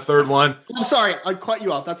going to get my third one. I'm sorry. I cut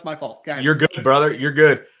you off. That's my fault. You're good, brother. You're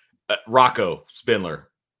good. Rocco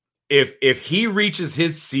Spindler. If he reaches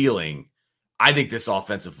his ceiling, I think this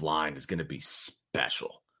offensive line is going to be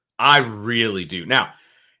special. I really do. Now,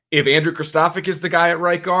 if Andrew Kristofic is the guy at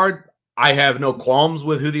right guard, I have no qualms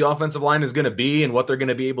with who the offensive line is going to be and what they're going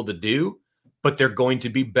to be able to do, but they're going to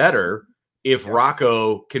be better if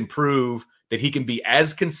Rocco can prove that he can be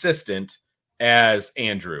as consistent as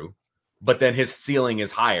Andrew, but then his ceiling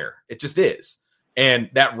is higher. It just is. And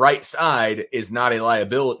that right side is not a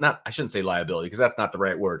liability. I shouldn't say liability, because that's not the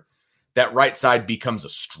right word. That right side becomes a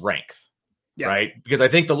strength, right? Because I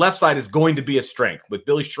think the left side is going to be a strength with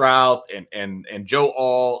Billy Stroud and Joe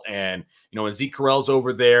All and Zeke Correll's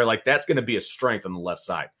over there. Like, that's going to be a strength on the left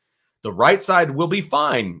side. The right side will be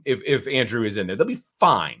fine if Andrew is in there. They'll be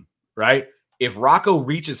fine, right? If Rocco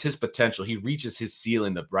reaches his potential, he reaches his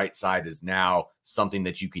ceiling, the right side is now something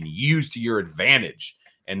that you can use to your advantage.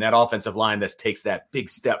 And that offensive line that takes that big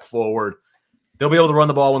step forward, they'll be able to run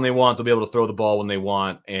the ball when they want. They'll be able to throw the ball when they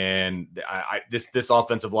want. And this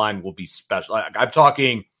offensive line will be special. I'm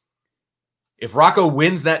talking, if Rocco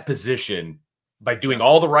wins that position by doing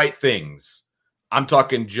all the right things, I'm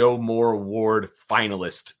talking Joe Moore Award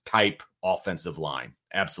finalist type offensive line.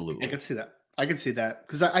 Absolutely. I can see that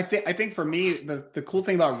because I think for me, the cool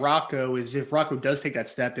thing about Rocco is if Rocco does take that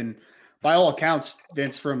step, and by all accounts,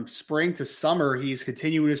 Vince, from spring to summer, he's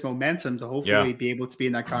continuing his momentum to hopefully be able to be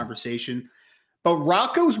in that conversation. But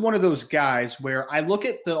Rocco's one of those guys where I look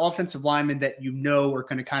at the offensive linemen that are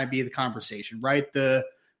going to kind of be in the conversation, right? The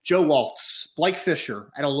Joe Waltz, Blake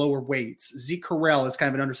Fisher at a lower weight, Zeke Correll is kind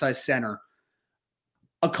of an undersized center.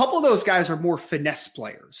 A couple of those guys are more finesse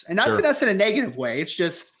players, and not finesse in a negative way. It's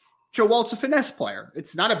just Joe Walt's a finesse player.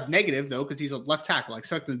 It's not a negative, though, because he's a left tackle. I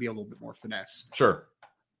expect him to be a little bit more finesse. Sure.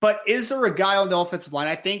 But is there a guy on the offensive line?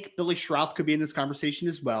 I think Billy Stroud could be in this conversation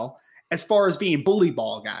as well, as far as being bully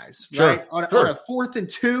ball guys, right? On a 4th and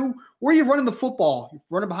 2, where are you running the football? You're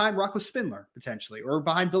running behind Rocco Spindler, potentially, or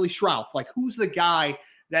behind Billy Stroud. Like, who's the guy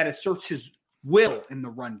that asserts his will in the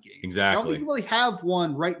run game? Exactly. I don't think you really have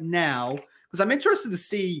one right now, because I'm interested to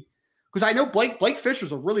see, because I know Blake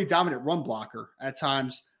Fisher's a really dominant run blocker at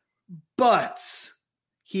times, but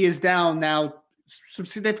he is down now some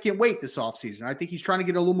significant weight this offseason. I think he's trying to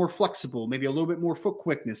get a little more flexible, maybe a little bit more foot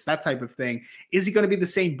quickness, that type of thing. Is he going to be the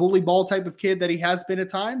same bully ball type of kid that he has been at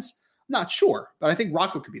times? I'm not sure, but I think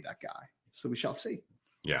Rocco could be that guy. So we shall see.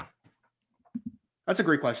 Yeah. That's a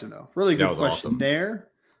great question, though. Really good question there.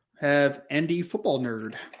 have Andy Football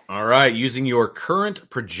Nerd. All right. Using your current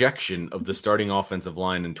projection of the starting offensive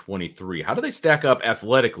line in 23, how do they stack up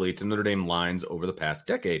athletically to Notre Dame lines over the past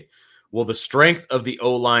decade? Will the strength of the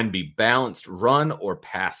O-line be balanced run or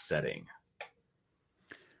pass setting?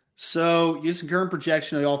 So using current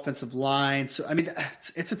projection of the offensive line. So, I mean,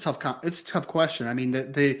 it's a tough question. I mean,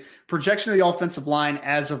 the projection of the offensive line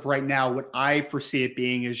as of right now, what I foresee it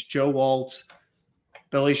being is Joe Alt,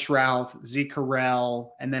 Billy Schrauth, Zeke Correll,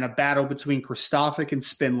 and then a battle between Kristofic and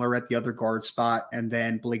Spindler at the other guard spot, and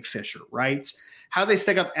then Blake Fisher, right? How they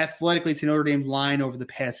stack up athletically to Notre Dame's line over the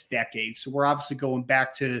past decade. So we're obviously going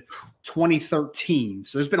back to 2013.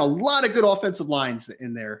 So there's been a lot of good offensive lines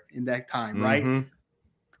in there in that time, right?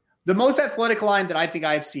 The most athletic line that I think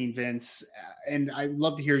I've seen, Vince, and I'd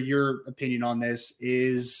love to hear your opinion on this,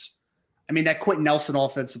 is, I mean, that Quentin Nelson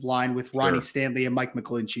offensive line with Ronnie Stanley and Mike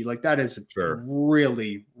McGlinchey, like that is a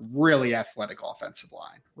really, really athletic offensive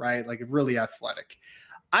line, right? Like really athletic.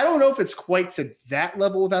 I don't know if it's quite to that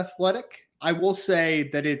level of athletic. I will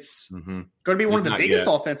say that it's going to be one of the biggest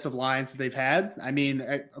offensive lines that they've had. I mean,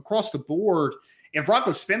 across the board, if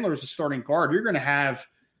Rocco Spindler is the starting guard, you're going to have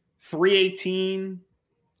 318,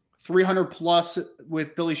 300 plus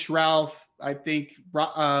with Billy Schrauth. I think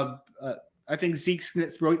Zeke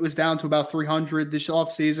was down to about 300 this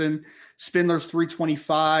offseason. Spindler's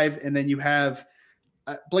 325, and then you have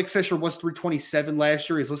Blake Fisher was 327 last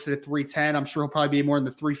year. He's listed at 310. I'm sure he'll probably be more in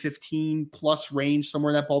the 315 plus range,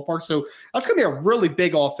 somewhere in that ballpark. So that's going to be a really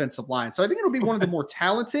big offensive line. So I think it'll be one of the more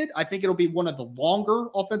talented. I think it'll be one of the longer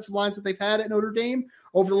offensive lines that they've had at Notre Dame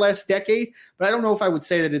over the last decade. But I don't know if I would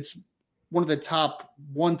say that it's one of the top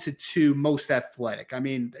 1 to 2 most athletic. I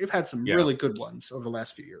mean, they've had some really good ones over the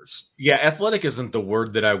last few years. Yeah, athletic isn't the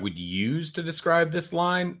word that I would use to describe this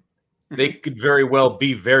line. They could very well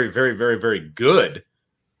be very, very, very, very good.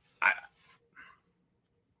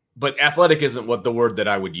 But athletic isn't what the word that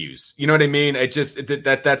I would use. You know what I mean? It just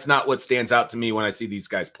that's not what stands out to me when I see these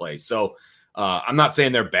guys play. So I'm not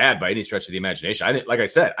saying they're bad by any stretch of the imagination. I think, like I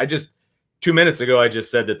said, 2 minutes ago, I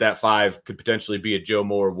just said that 5 could potentially be a Joe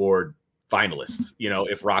Moore Award finalist, you know,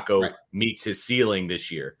 if Rocco meets his ceiling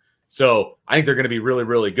this year. So I think they're going to be really,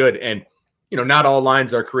 really good. And, you know, not all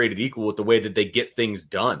lines are created equal with the way that they get things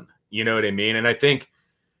done. You know what I mean? And I think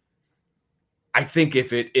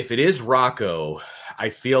if it is Rocco, I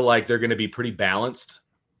feel like they're going to be pretty balanced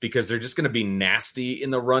because they're just going to be nasty in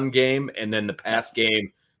the run game. And then the pass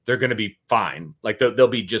game, they're going to be fine. Like they'll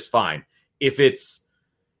be just fine. If it's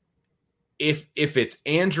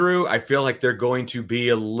Andrew, I feel like they're going to be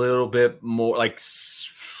a little bit more like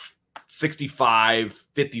 65,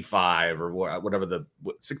 55 or whatever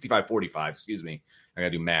 65, 45, excuse me. I got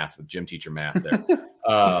to do math with gym teacher math there.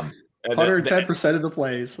 110% of the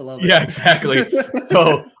plays. I love it. Yeah, exactly.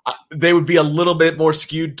 So they would be a little bit more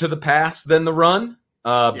skewed to the pass than the run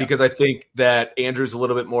because I think that Andrew's a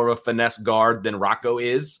little bit more of a finesse guard than Rocco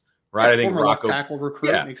is. Right, I think Rocco tackle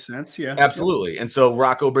recruit makes sense. Yeah, absolutely. And so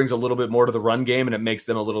Rocco brings a little bit more to the run game, and it makes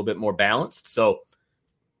them a little bit more balanced. So,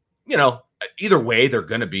 you know, either way, they're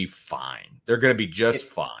going to be fine. They're going to be just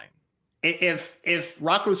fine. If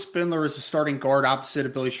Rocco Spindler is a starting guard opposite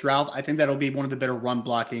of Billy Schrauth, I think that'll be one of the better run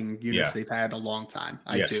blocking units they've had in a long time.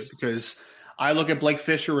 I do, because I look at Blake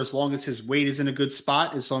Fisher, as long as his weight is in a good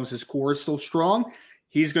spot, as long as his core is still strong,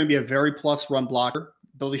 he's going to be a very plus run blocker.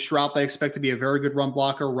 Billy Schrauth, I expect to be a very good run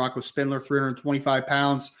blocker. Rocco Spindler, 325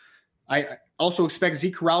 pounds. I also expect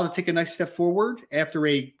Zeke Corral to take a nice step forward after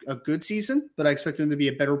a good season, but I expect him to be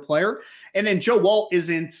a better player. And then Joe Walt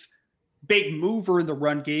isn't big mover in the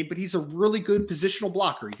run game, but he's a really good positional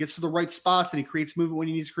blocker. He gets to the right spots and he creates movement when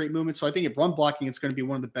he needs to create movement. So I think if run blocking, it's going to be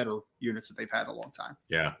one of the better units that they've had in a long time.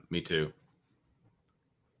 Yeah, me too.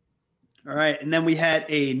 All right. And then we had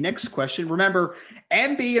a next question. Remember,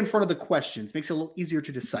 MB in front of the questions makes it a little easier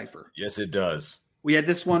to decipher. Yes, it does. We had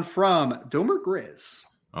this one from Domer Grizz.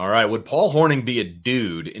 All right. Would Paul Hornung be a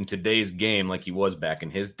dude in today's game like he was back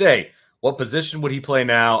in his day? What position would he play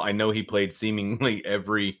now? I know he played seemingly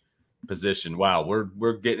every position. Wow,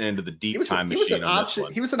 we're getting into the deep time machine on this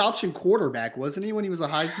one. He was an option quarterback, wasn't he, when he was a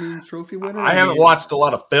Heisman Trophy winner? I haven't watched a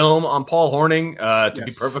lot of film on Paul Hornung, to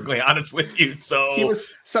be perfectly honest with you.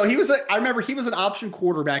 I remember he was an option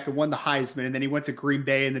quarterback and won the Heisman, and then he went to Green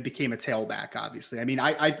Bay and then became a tailback, obviously. I mean,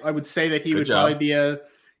 I would say that he probably be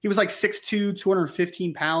he was like 6'2",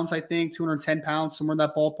 215 pounds, I think, 210 pounds, somewhere in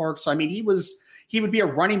that ballpark. So, I mean, he would be a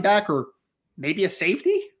running back or maybe a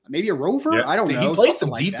safety. Maybe a rover? Yeah. I don't know. He played some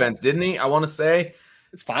defense, didn't he? I want to say.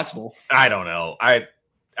 It's possible. I don't know.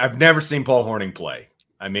 I've never seen Paul Hornung play.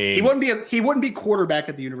 I mean, he wouldn't be quarterback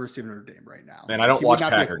at the University of Notre Dame right now. And I don't watch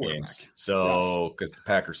Packer games, so because the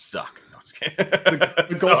Packers suck. No, I'm just kidding.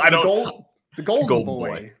 The golden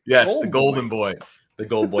boy. Yes, the golden boy. The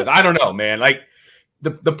gold boys. I don't know, man. Like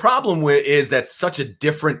the problem is that's such a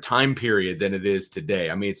different time period than it is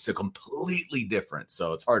today. I mean, it's a completely different.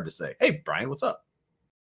 So it's hard to say. Hey, Brian, what's up?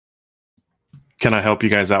 Can I help you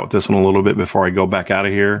guys out with this one a little bit before I go back out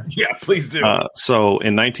of here? Yeah, please do. So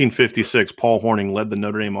in 1956, Paul Hornung led the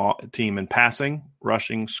Notre Dame team in passing,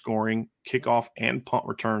 rushing, scoring, kickoff and punt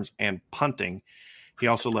returns, and punting. He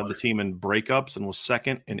also led the team in breakups and was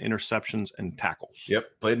second in interceptions and tackles. Yep,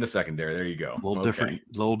 played in the secondary. There you go. Little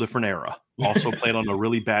different era. Also played on a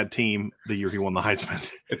really bad team the year he won the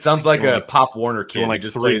Heisman. It sounds like a Pop Warner kid. Like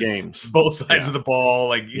just 3 games, both sides of the ball.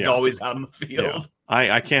 Like he's always out on the field. Yeah.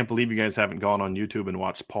 I can't believe you guys haven't gone on YouTube and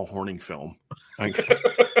watched Paul Hornung film. I've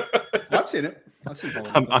seen it. I've seen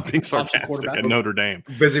I'm being sarcastic at Notre Dame.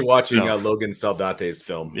 Busy watching Logan Saldate's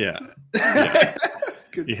film. Yeah. I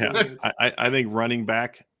think running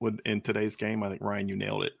back would in today's game. I think Ryan, you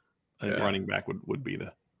nailed it. I think running back would be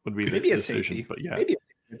the maybe the a decision. Safety. But yeah, maybe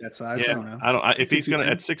at that size. Yeah. I don't know. If he's gonna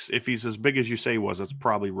at 6, if he's as big as you say he was, that's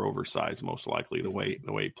probably Rover size most likely the way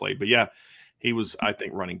he played. But yeah. He was, I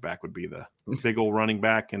think, running back would be the big old running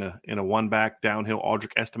back in a one back downhill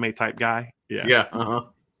Aldrich Estime type guy. Yeah,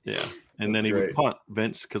 yeah. And then he would punt,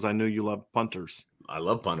 Vince, because I knew you love punters. I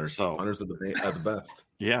love punters. So, punters are the best.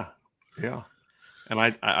 Yeah. And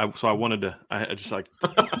I wanted to. I just like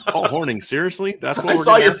Paul Hornung. Seriously, that's what I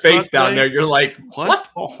saw your face down there. You're like, what?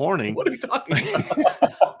 Paul Hornung? What are we talking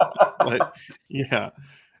about? But, yeah.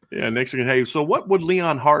 Next thing, hey, so what would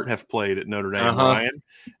Leon Hart have played at Notre Dame, Ryan,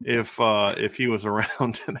 if he was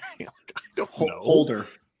around today? Like, I don't know. Older.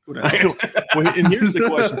 And here's the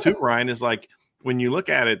question too, Ryan, is like when you look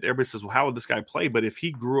at it, everybody says, well, how would this guy play? But if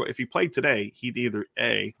he played today, he'd either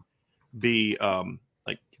be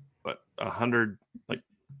 100,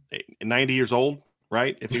 90 years old,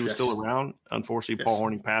 right? If he was still around. Unfortunately, Paul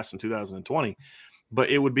Hornung passed in 2020. But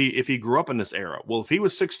it would be if he grew up in this era. Well, if he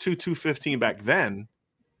was 6'2", 215 back then,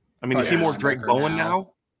 I mean, is he more Drake Bowen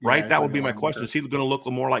now? Right? That would be my question. Is he going to look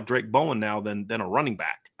more like Drake Bowen now than a running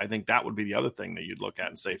back? I think that would be the other thing that you'd look at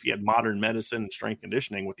and say, if he had modern medicine and strength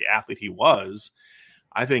conditioning with the athlete he was,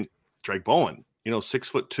 I think Drake Bowen,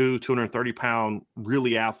 6'2", 230-pound,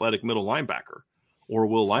 really athletic middle linebacker or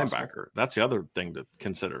will linebacker. That's the other thing to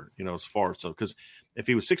consider, as far as because if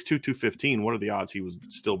he was 6'2", 215, what are the odds he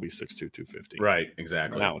would still be 6'2", 215? Right,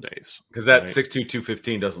 exactly. Nowadays. Because that 6'2",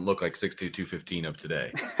 215 doesn't look like 6'2", 215 of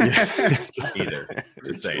today. Either.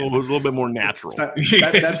 Just saying. It was a little bit more natural.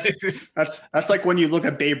 That's like when you look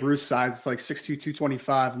at Babe Ruth's size, it's like 6'2",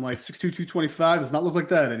 225. I'm like, 6'2", 225 does not look like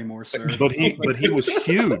that anymore, sir. But he was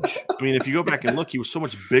huge. I mean, if you go back and look, he was so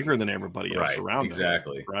much bigger than everybody else around him.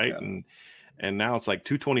 Exactly. Right? Yeah. And now it's like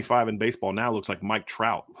 225 in baseball now looks like Mike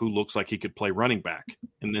Trout, who looks like he could play running back.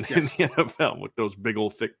 And then in the NFL with those big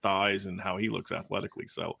old thick thighs and how he looks athletically.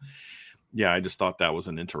 So, yeah, I just thought that was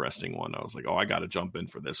an interesting one. I was like, I got to jump in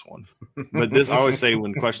for this one. But I always say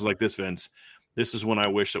when questions like this, Vince, this is when I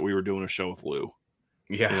wish that we were doing a show with Lou.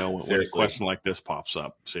 Yeah, when a question like this pops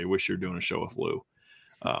up, say, wish you're doing a show with Lou.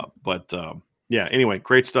 Yeah, anyway,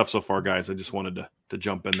 great stuff so far, guys. I just wanted to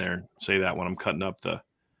jump in there and say that when I'm cutting up the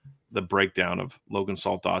breakdown of Logan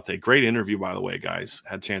Saltate. Great interview, by the way, guys.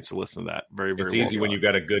 Had a chance to listen to that. Very, very. It's easy when you've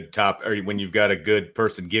got a good when you've got a good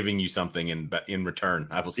person giving you something in return.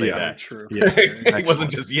 I will say that. True. Yeah, it wasn't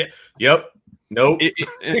just yep, nope.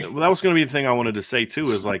 Well, that was going to be the thing I wanted to say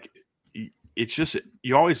too. Is like, it's just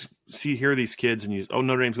you always hear these kids and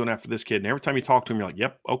Notre Dame's going after this kid, and every time you talk to him, you're like,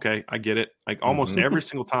 yep, okay, I get it. Like almost every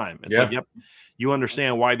single time, it's like, yep, you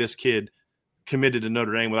understand why this kid committed to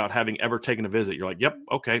Notre Dame without having ever taken a visit. You're like, yep,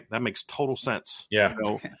 okay, that makes total sense. Yeah,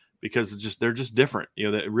 because they're just different.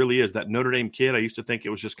 That it really is that Notre Dame kid. I used to think it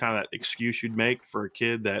was just kind of that excuse you'd make for a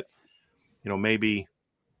kid that, maybe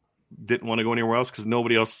didn't want to go anywhere else because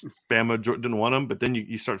nobody else, Bama didn't want him. But then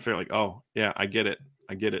you start to feel like, oh yeah, I get it.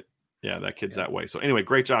 Yeah, that kid's that way. So anyway,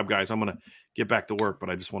 great job, guys. I'm gonna get back to work,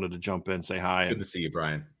 but I just wanted to jump in, say hi, good to see you,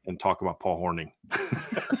 Brian, and talk about Paul Hornung.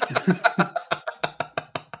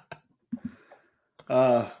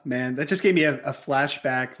 Man, that just gave me a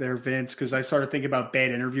flashback there, Vince, because I started thinking about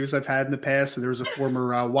bad interviews I've had in the past. And there was a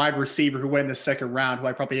former wide receiver who went in the second round who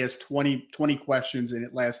I probably asked 20 questions and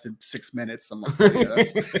it lasted 6 minutes. I'm like,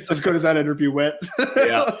 that's as good as that interview went.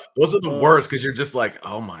 Yeah, those are the worst because you're just like,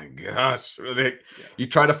 oh my gosh. You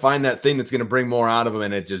try to find that thing that's going to bring more out of them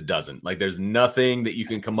and it just doesn't. Like there's nothing that you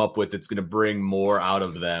can come up with that's going to bring more out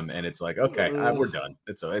of them. And it's like, okay, we're done.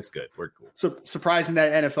 It's good. We're cool. So surprising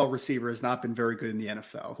that NFL receiver has not been very good in the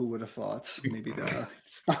NFL. Who would have thought? Maybe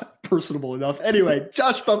it's not personable enough. Anyway,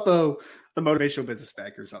 Josh Buffo, the motivational business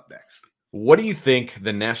banker, is up next. What do you think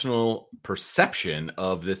the national perception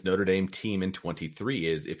of this Notre Dame team in 23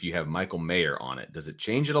 is if you have Michael Mayer on it? Does it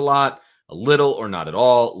change it a lot, a little, or not at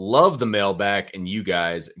all? Love the mailbag, and you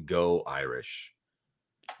guys go Irish.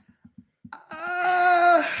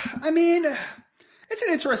 I mean, it's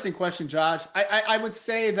an interesting question, Josh. I would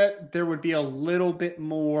say that there would be a little bit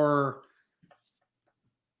more.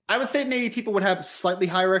 I would say maybe people would have slightly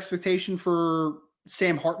higher expectation for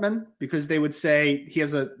Sam Hartman because they would say he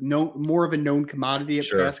has more of a known commodity at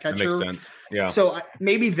pass catcher. That makes sense. Yeah. So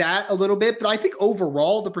maybe that a little bit, but I think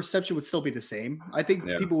overall the perception would still be the same. I think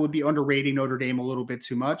people would be underrating Notre Dame a little bit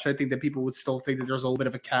too much. I think that people would still think that there's a little bit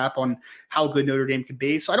of a cap on how good Notre Dame can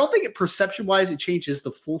be. So I don't think perception-wise it changes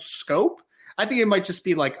the full scope. I think it might just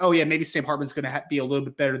be like, oh yeah, maybe Sam Hartman's going to be a little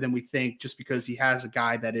bit better than we think just because he has a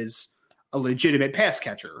guy that is a legitimate pass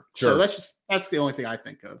catcher. Sure. So that's the only thing I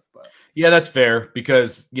think of. But yeah, that's fair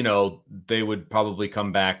because, they would probably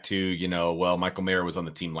come back to, well, Michael Mayer was on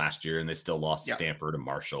the team last year and they still lost to Stanford and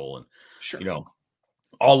Marshall and,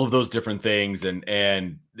 all of those different things.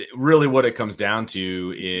 And really what it comes down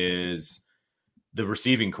to is the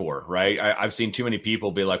receiving core, right? I've seen too many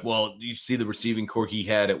people be like, well, you see the receiving core he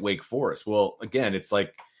had at Wake Forest. Well, again, it's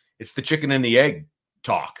like, it's the chicken and the egg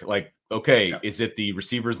talk. Like, okay, is it the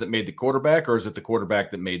receivers that made the quarterback or is it the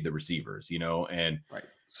quarterback that made the receivers, and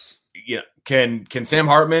can Sam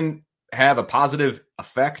Hartman have a positive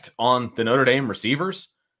effect on the Notre Dame receivers?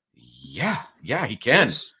 Yeah, he can.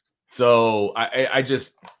 Yes. So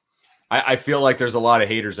I feel like there's a lot of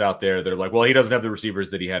haters out there that are like, well, he doesn't have the receivers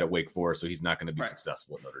that he had at Wake Forest, so he's not going to be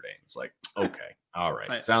successful at Notre Dame. It's like, okay, all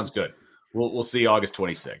right. Sounds good. We'll see August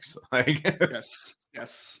 26th.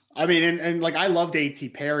 Yes. I mean, and like I loved A.T.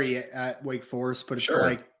 Perry at Wake Forest, but it's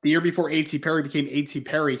like the year before A.T. Perry became A.T.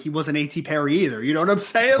 Perry, he wasn't A.T. Perry either. You know what I'm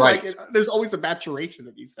saying? Right. Like there's always a maturation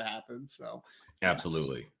that needs to happen. So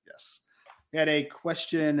absolutely. Yes. We had a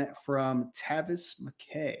question from Tavis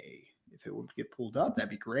McKay. If it would get pulled up, that'd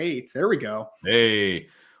be great. There we go. Hey,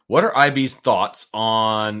 what are IB's thoughts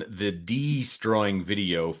on the destroying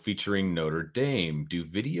video featuring Notre Dame? Do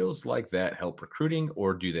videos like that help recruiting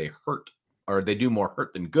or do they hurt? Or they do more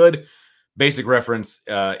hurt than good? Basic reference,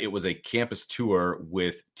 it was a campus tour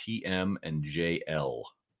with TM and JL.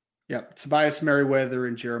 Yep, Tobias Merriweather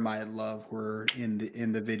and Jeremiah Love were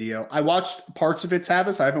in the video. I watched parts of it,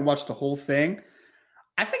 Tavis. I haven't watched the whole thing.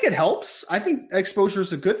 I think it helps. I think exposure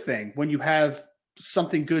is a good thing when you have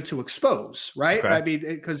something good to expose, right? Okay. I mean,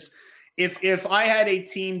 because if I had a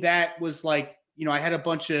team that was like, I had a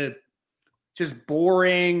bunch of just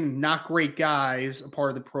boring, not great guys a part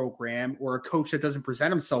of the program or a coach that doesn't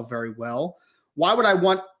present himself very well, why would I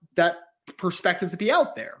want that perspective to be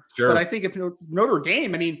out there? Sure. But I think if Notre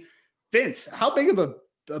Dame, I mean, Vince, how big of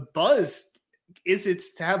a buzz is it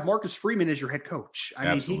to have Marcus Freeman as your head coach? I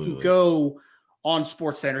mean, he can go on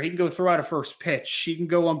SportsCenter. He can go throw out a first pitch. He can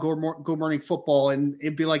go on Go Morning Football and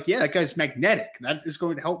it'd be like, yeah, that guy's magnetic. That is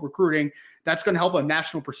going to help recruiting. That's going to help a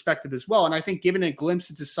national perspective as well. And I think giving a glimpse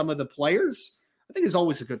into some of the players, I think is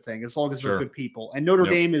always a good thing as long as they're good people. And Notre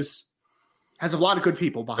Dame has a lot of good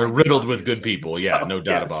people behind. They're riddled with good people. Yeah, so, no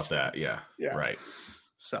doubt about that. Yeah, right.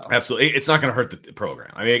 So absolutely. It's not going to hurt the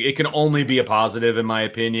program. I mean, it can only be a positive in my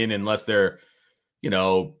opinion, unless they're,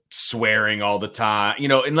 swearing all the time,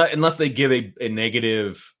 unless they give a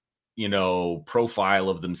negative, profile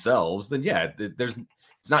of themselves, then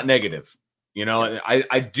it's not negative.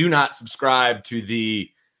 I do not subscribe to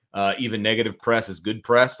the even negative press is good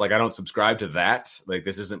press. Like I don't subscribe to that. Like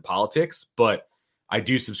this isn't politics, but I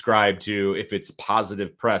do subscribe to if it's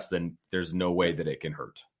positive press, then there's no way that it can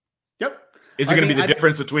hurt. Yep. Is it going to be the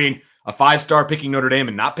difference between a 5-star picking Notre Dame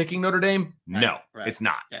and not picking Notre Dame? No, it's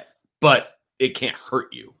not. Yeah. But it can't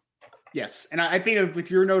hurt you. Yes. And I think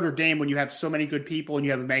with your Notre Dame, when you have so many good people and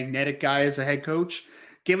you have a magnetic guy as a head coach,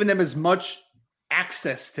 giving them as much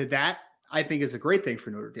access to that, I think is a great thing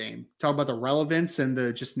for Notre Dame. Talk about the relevance and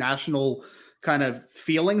the just national kind of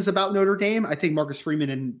feelings about Notre Dame. I think Marcus Freeman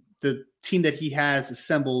and the team that he has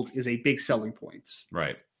assembled is a big selling point.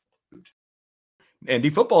 Right.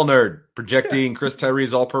 Andy Football Nerd projecting Chris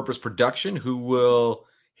Tyree's all-purpose production. Who will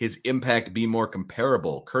his impact be more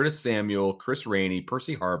comparable? Curtis Samuel, Chris Rainey,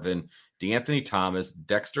 Percy Harvin, DeAnthony Thomas,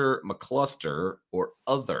 Dexter McCluster, or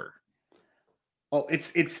other? Oh,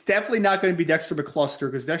 it's definitely not going to be Dexter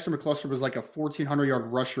McCluster because Dexter McCluster was like a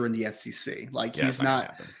 1,400-yard rusher in the SEC. Like he's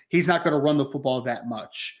not going to run the football that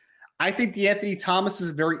much. I think DeAnthony Thomas is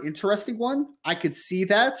a very interesting one. I could see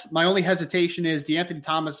that. My only hesitation is DeAnthony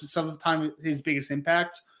Thomas is some of the time his biggest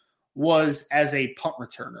impact was as a punt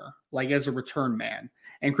returner, like as a return man.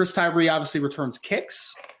 And Chris Tyree obviously returns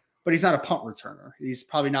kicks, but he's not a punt returner. He's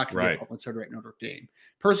probably not going to be a punt returner at Notre Dame.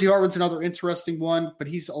 Percy Harvin's another interesting one, but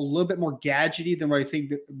he's a little bit more gadgety than what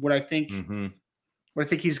I think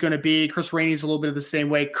he's going to be. Chris Rainey's a little bit of the same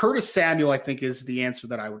way. Curtis Samuel, I think, is the answer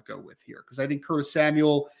that I would go with here, because I think Curtis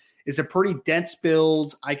Samuel is a pretty dense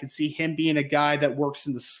build. I can see him being a guy that works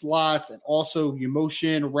in the slots and also you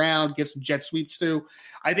motion around, get some jet sweeps too.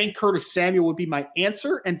 I think Curtis Samuel would be my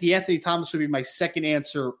answer, and DeAnthony Thomas would be my second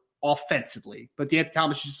answer offensively. But DeAnthony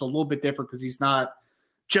Thomas is just a little bit different because he's not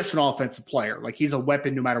just an offensive player. Like, he's a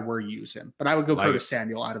weapon no matter where you use him. But I would go Curtis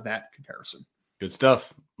Samuel out of that comparison. Good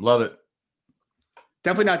stuff. Love it.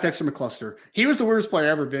 Definitely not Dexter McCluster. He was the weirdest player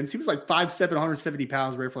ever, Vince. He was like 5'7", 170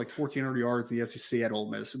 pounds, ran for like 1,400 yards in the SEC at Ole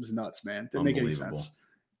Miss. It was nuts, man. Didn't make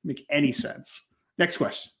any sense. Next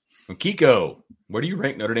question. Kiko, where do you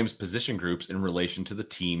rank Notre Dame's position groups in relation to the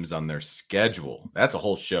teams on their schedule? That's a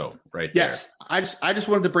whole show right there. Yes, I just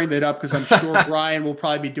wanted to bring that up because I'm sure Brian will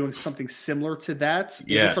probably be doing something similar to that.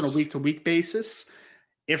 Yes. On a week-to-week basis,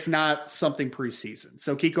 if not something preseason.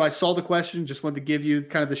 So, Kiko, I saw the question. Just wanted to give you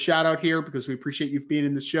kind of the shout out here because we appreciate you being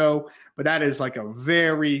in the show. But that is like a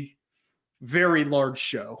very, very large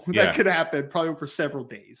show that could happen probably for several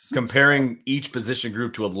days. Comparing each position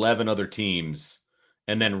group to 11 other teams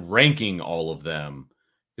and then ranking all of them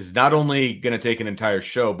is not only going to take an entire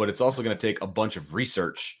show, but it's also going to take a bunch of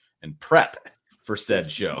research and prep for said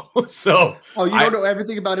show. So, you don't know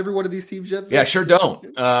everything about every one of these teams yet? Yeah, sure don't.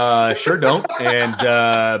 And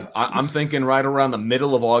I'm thinking right around the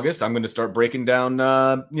middle of August, I'm going to start breaking down,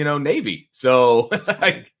 Navy. So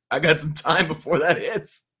I got some time before that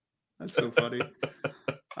hits. That's so funny.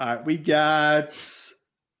 All right, we got.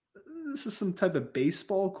 This is some type of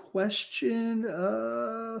baseball question.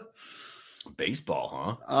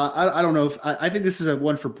 Baseball, huh? I don't know if I think this is a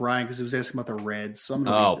one for Brian because he was asking about the Reds. So I'm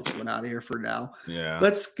going to leave this one out of here for now. Yeah.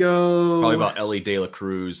 Let's go. Probably about Ellie De La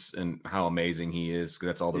Cruz and how amazing he is. Because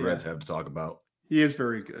that's all the Reds have to talk about. He is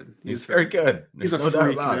very good. He's very good. He's no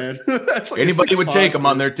freak, man. Like anybody would take him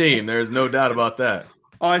on their team. There's no doubt about that.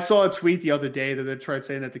 Oh, I saw a tweet the other day that they tried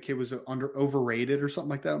saying that the kid was overrated or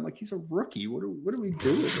something like that. I'm like, he's a rookie. What are we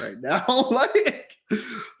doing right now?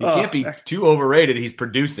 He can't be too overrated. He's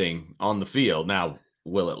producing on the field. Now,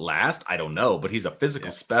 will it last? I don't know, but he's a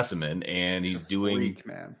physical specimen, and he's doing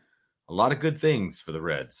a lot of good things for the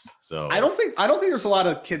Reds. So I don't think there's a lot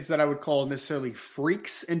of kids that I would call necessarily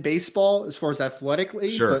freaks in baseball as far as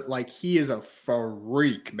athletically, but like he is a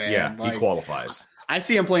freak, man. Yeah, like, he qualifies. I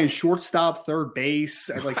see him playing shortstop, third base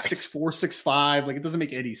at like 6'4", 6'5". Like, it doesn't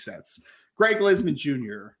make any sense. Greg Lisman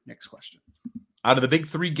Jr., next question. Out of the big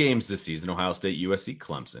three games this season, Ohio State, USC,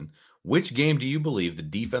 Clemson, which game do you believe the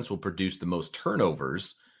defense will produce the most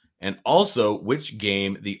turnovers? And also, which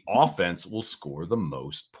game the offense will score the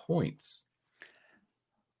most points?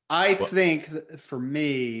 I think for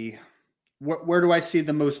me, where do I see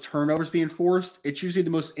the most turnovers being forced? It's usually the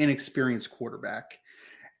most inexperienced quarterback.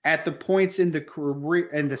 At the points in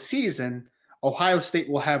the season, Ohio State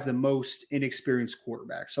will have the most inexperienced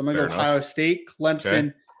quarterback. So I'm going to go Ohio State,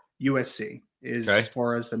 Clemson, USC is as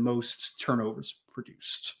far as the most turnovers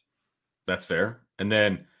produced. That's fair. And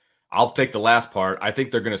then I'll take the last part. I think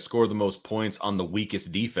they're going to score the most points on the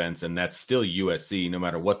weakest defense, and that's still USC, no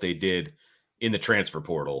matter what they did in the transfer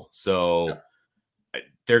portal. So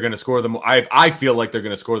they're going to score them. I feel like they're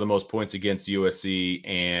going to score the most points against USC,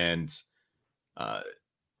 and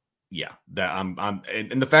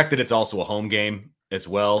and the fact that it's also a home game as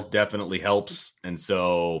well definitely helps. And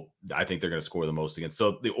so I think they're going to score the most against.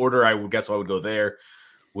 So the order I would go there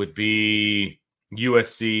would be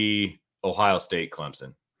USC, Ohio State,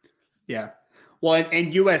 Clemson. Yeah. Well,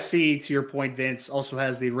 and USC, to your point, Vince, also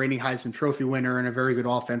has the reigning Heisman Trophy winner and a very good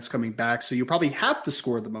offense coming back. So you probably have to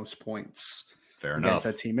score the most points against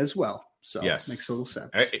that team as well. So yes, makes total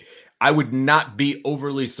sense. I would not be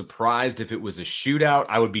overly surprised if it was a shootout.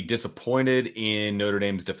 I would be disappointed in Notre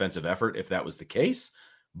Dame's defensive effort if that was the case.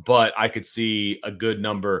 But I could see a good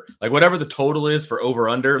number, like whatever the total is for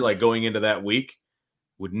over-under, like going into that week,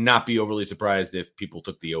 would not be overly surprised if people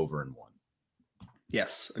took the over and won.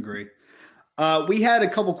 Yes, agree. We had a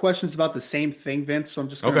couple questions about the same thing, Vince, so I'm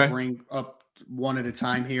just going to bring up one at a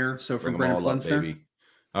time here. So from Brandon Plensner.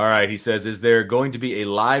 All right, he says, is there going to be a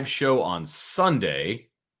live show on Sunday?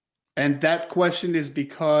 And that question is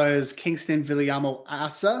because Kingston Viliamo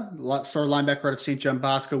Asa, star linebacker out of St. John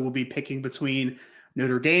Bosco, will be picking between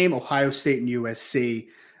Notre Dame, Ohio State, and USC.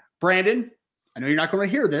 Brandon, I know you're not going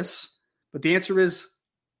to hear this, but the answer is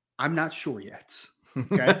I'm not sure yet.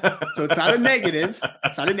 Okay, so it's not a negative.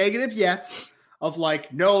 It's not a negative yet. of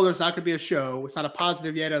like, no, there's not going to be a show. It's not a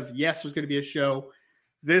positive yet of yes, there's going to be a show.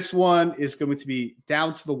 This one is going to be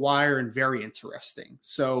down to the wire and very interesting.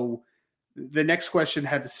 So the next question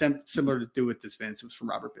had similar to do with this, Vince. It was from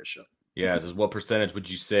Robert Bishop. Yeah, it says, what percentage would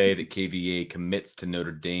you say that KVA commits to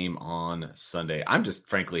Notre Dame on Sunday? I'm just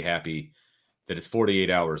frankly happy that it's 48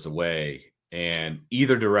 hours away, and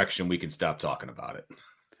either direction we can stop talking about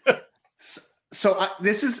it. So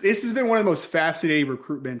this has been one of the most fascinating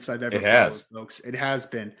recruitments I've ever followed, folks. It has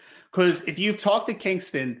been, because if you've talked to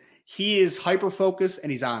Kingston, he is hyper-focused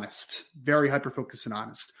and he's honest, very hyper-focused and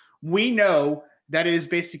honest. We know that it has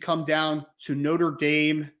basically come down to Notre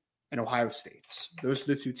Dame and Ohio State. Those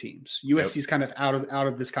are the two teams. USC's kind of out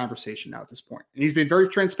of this conversation now at this point. And he's been very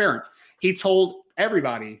transparent. He told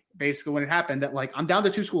everybody basically when it happened that, like, I'm down to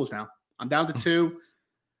 2 schools now. I'm down to 2.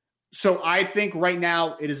 So I think right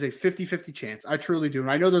now it is a 50-50 chance. I truly do. And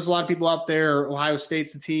I know there's a lot of people out there, Ohio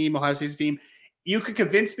State's the team. You could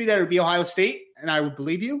convince me that it would be Ohio State, and I would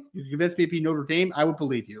believe you. You could convince me it'd be Notre Dame, I would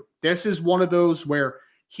believe you. This is one of those where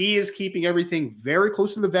he is keeping everything very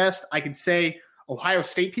close to the vest. I could say Ohio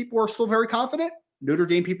State people are still very confident. Notre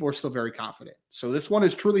Dame people are still very confident. So this one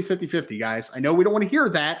is truly 50-50, guys. I know we don't want to hear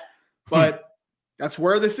that, but that's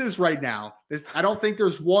where this is right now. I don't think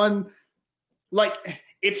there's one, like,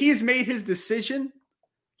 if he's made his decision,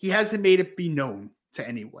 he hasn't made it be known to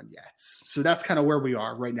anyone yet. So that's kind of where we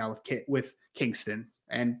are right now with Kingston.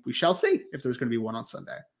 And we shall see if there's going to be one on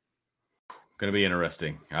Sunday. Going to be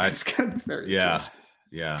interesting. It's going to be very interesting.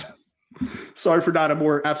 Yeah. Sorry for not a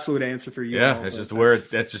more absolute answer for you. Yeah, that's just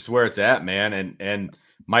where it's at, man. And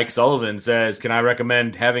Mike Sullivan says, can I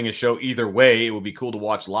recommend having a show either way? It would be cool to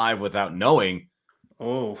watch live without knowing.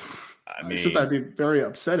 Oh, I mean, I'd be very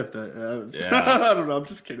upset if that. Yeah. I don't know. I'm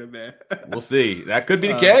just kidding, man. We'll see. That could be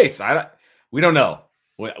the case. We don't know.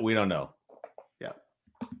 We don't know. Yeah.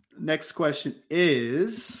 Next question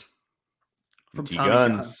is from T Tommy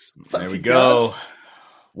Guns. There we T go. Guns?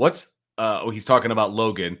 What's he's talking about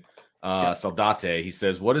Logan Saldate. He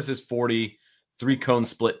says, what is his 40 3-cone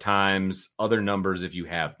split times? Other numbers if you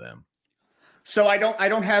have them. So I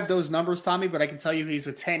don't have those numbers, Tommy, but I can tell you he's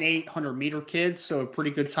a 10.8 100-meter kid, so a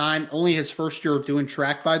pretty good time. Only his first year of doing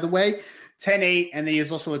track, by the way. 10.8, and then he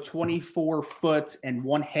is also a 24-foot and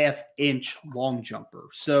 1/2 inch long jumper.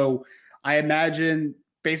 So I imagine,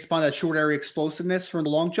 based upon that short area explosiveness from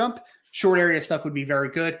the long jump, short area stuff would be very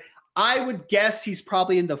good. I would guess he's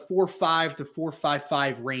probably in the 4.5 to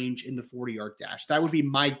 4.55 range in the 40-yard dash. That would be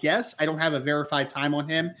my guess. I don't have a verified time on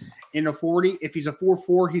him in a 40. If he's a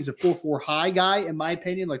 4.4, he's a 4.4 high guy, in my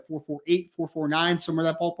opinion, like 4.48, 4.49, somewhere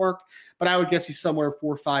in that ballpark. But I would guess he's somewhere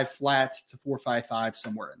 4.5 flat to 4.55,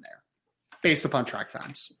 somewhere in there, based upon track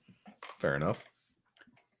times. Fair enough.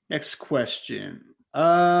 Next question.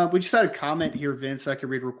 We just had a comment here, Vince, I can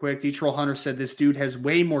read real quick. D-Troll Hunter said this dude has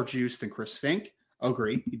way more juice than Chris Fink.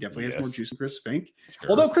 Agree. He definitely has more juice than Chris Fink.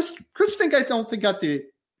 Sure. Although Chris Fink, I don't think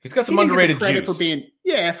he's got some underrated juice for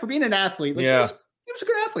being an athlete. Like, he was a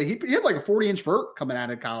good athlete. He had like a 40-inch vert coming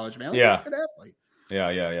out of college, man. He was a good athlete.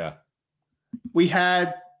 Yeah. We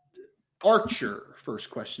had Archer,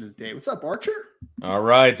 first question of the day. What's up, Archer? All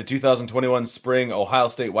right. The 2021 spring Ohio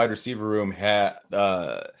State wide receiver room had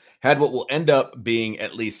what will end up being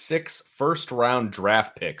at least 6 first-round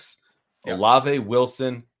draft picks. Yep. Olave,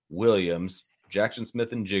 Wilson, Williams, Jackson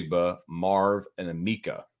Smith and Jigba, Marv, and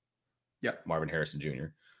Amika. Yeah. Marvin Harrison Jr.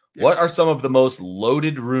 Yes. What are some of the most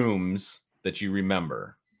loaded rooms that you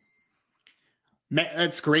remember? Man,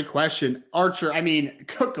 that's a great question. Archer, I mean,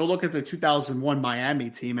 go look at the 2001 Miami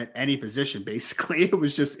team at any position, basically. It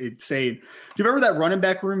was just insane. Do you remember that running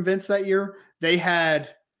back room, Vince, that year? They had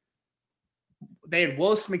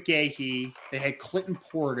Willis McGahee, they had Clinton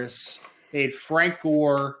Portis, they had Frank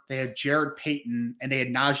Gore, they had Jared Payton, and they had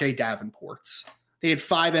Najee Davenport. They had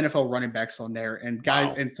 5 NFL running backs on there, and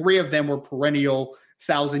and 3 of them were perennial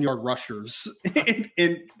 1,000-yard rushers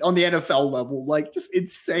on the NFL level. Like, just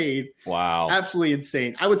insane. Wow. Absolutely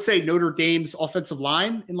insane. I would say Notre Dame's offensive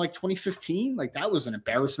line in like 2015, like that was an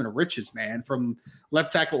embarrassment of riches, man. From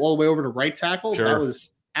left tackle all the way over to right tackle. Sure. That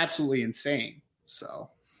was absolutely insane. So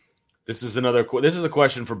this is a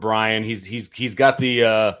question for Brian. He's got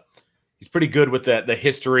the he's pretty good with the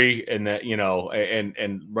history and that,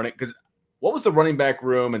 and running. Because what was the running back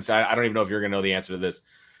room? And so I don't even know if you're going to know the answer to this.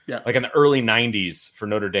 Yeah, like in the early 90s for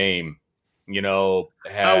Notre Dame,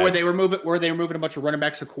 where they were moving a bunch of running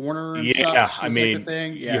backs to corner and stuff. I mean, like the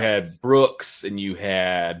thing. Yeah. You had Brooks and you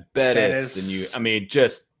had Bettis and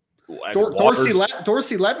just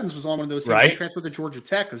Dorsey Levens was on one of those things. Right? He transferred to Georgia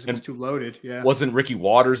Tech because it was too loaded. Yeah, wasn't Ricky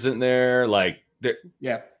Waters in there? Like,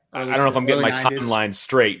 yeah. I don't know if I'm getting my timeline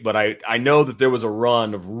straight, but I know that there was a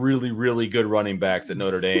run of really, really good running backs at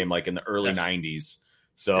Notre Dame, like in the early 90s.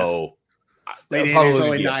 So late 80s,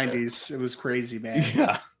 early 90s. It was crazy, man.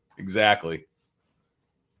 Yeah, exactly.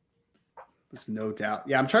 There's no doubt.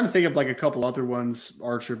 Yeah, I'm trying to think of like a couple other ones,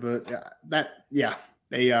 Archer, but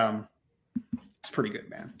it's pretty good,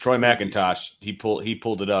 man. Troy McIntosh, he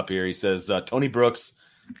pulled it up here. He says Tony Brooks,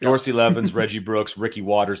 Dorsey Levens, Reggie Brooks, Ricky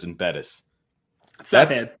Waters, and Bettis.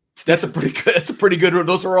 That's a pretty good.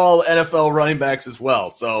 Those are all NFL running backs as well.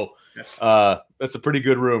 So that's a pretty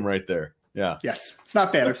good room right there. Yeah. Yes, it's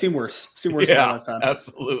not bad. I've seen worse. In my lifetime.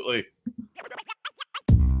 Absolutely.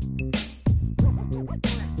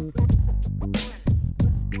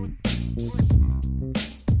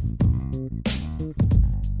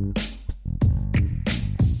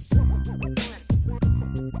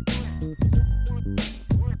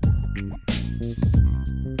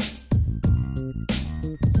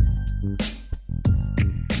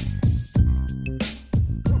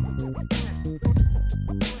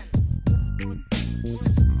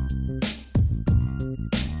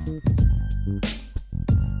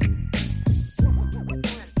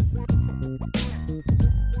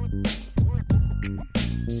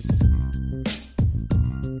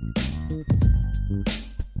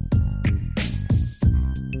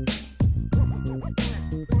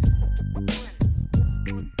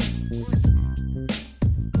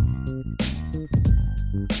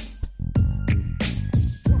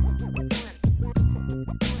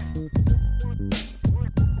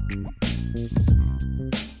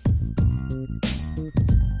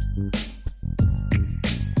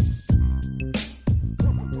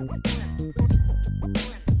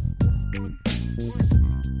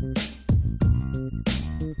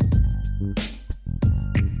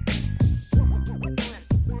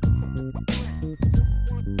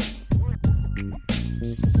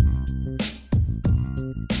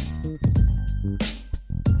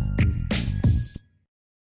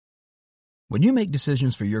 When you make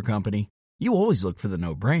decisions for your company, you always look for the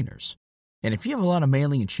no-brainers. And if you have a lot of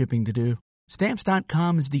mailing and shipping to do,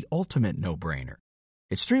 Stamps.com is the ultimate no-brainer.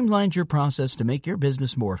 It streamlines your process to make your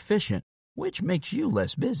business more efficient, which makes you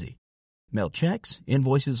less busy. Mail checks,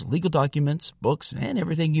 invoices, legal documents, books, and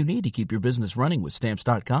everything you need to keep your business running with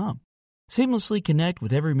Stamps.com. Seamlessly connect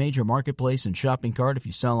with every major marketplace and shopping cart if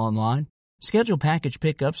you sell online. Schedule package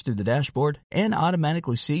pickups through the dashboard and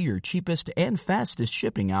automatically see your cheapest and fastest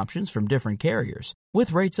shipping options from different carriers,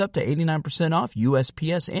 with rates up to 89% off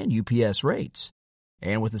USPS and UPS rates.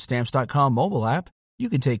 And with the Stamps.com mobile app, you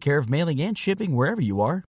can take care of mailing and shipping wherever you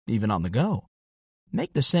are, even on the go.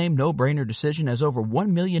 Make the same no-brainer decision as over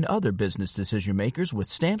 1 million other business decision makers with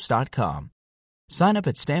Stamps.com. Sign up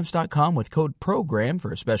at Stamps.com with code PROGRAM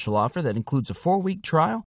for a special offer that includes a 4-week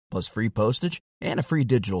trial, plus free postage and a free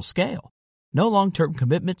digital scale. No long-term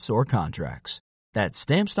commitments or contracts. That's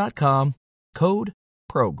Stamps.com, code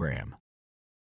PROGRAM.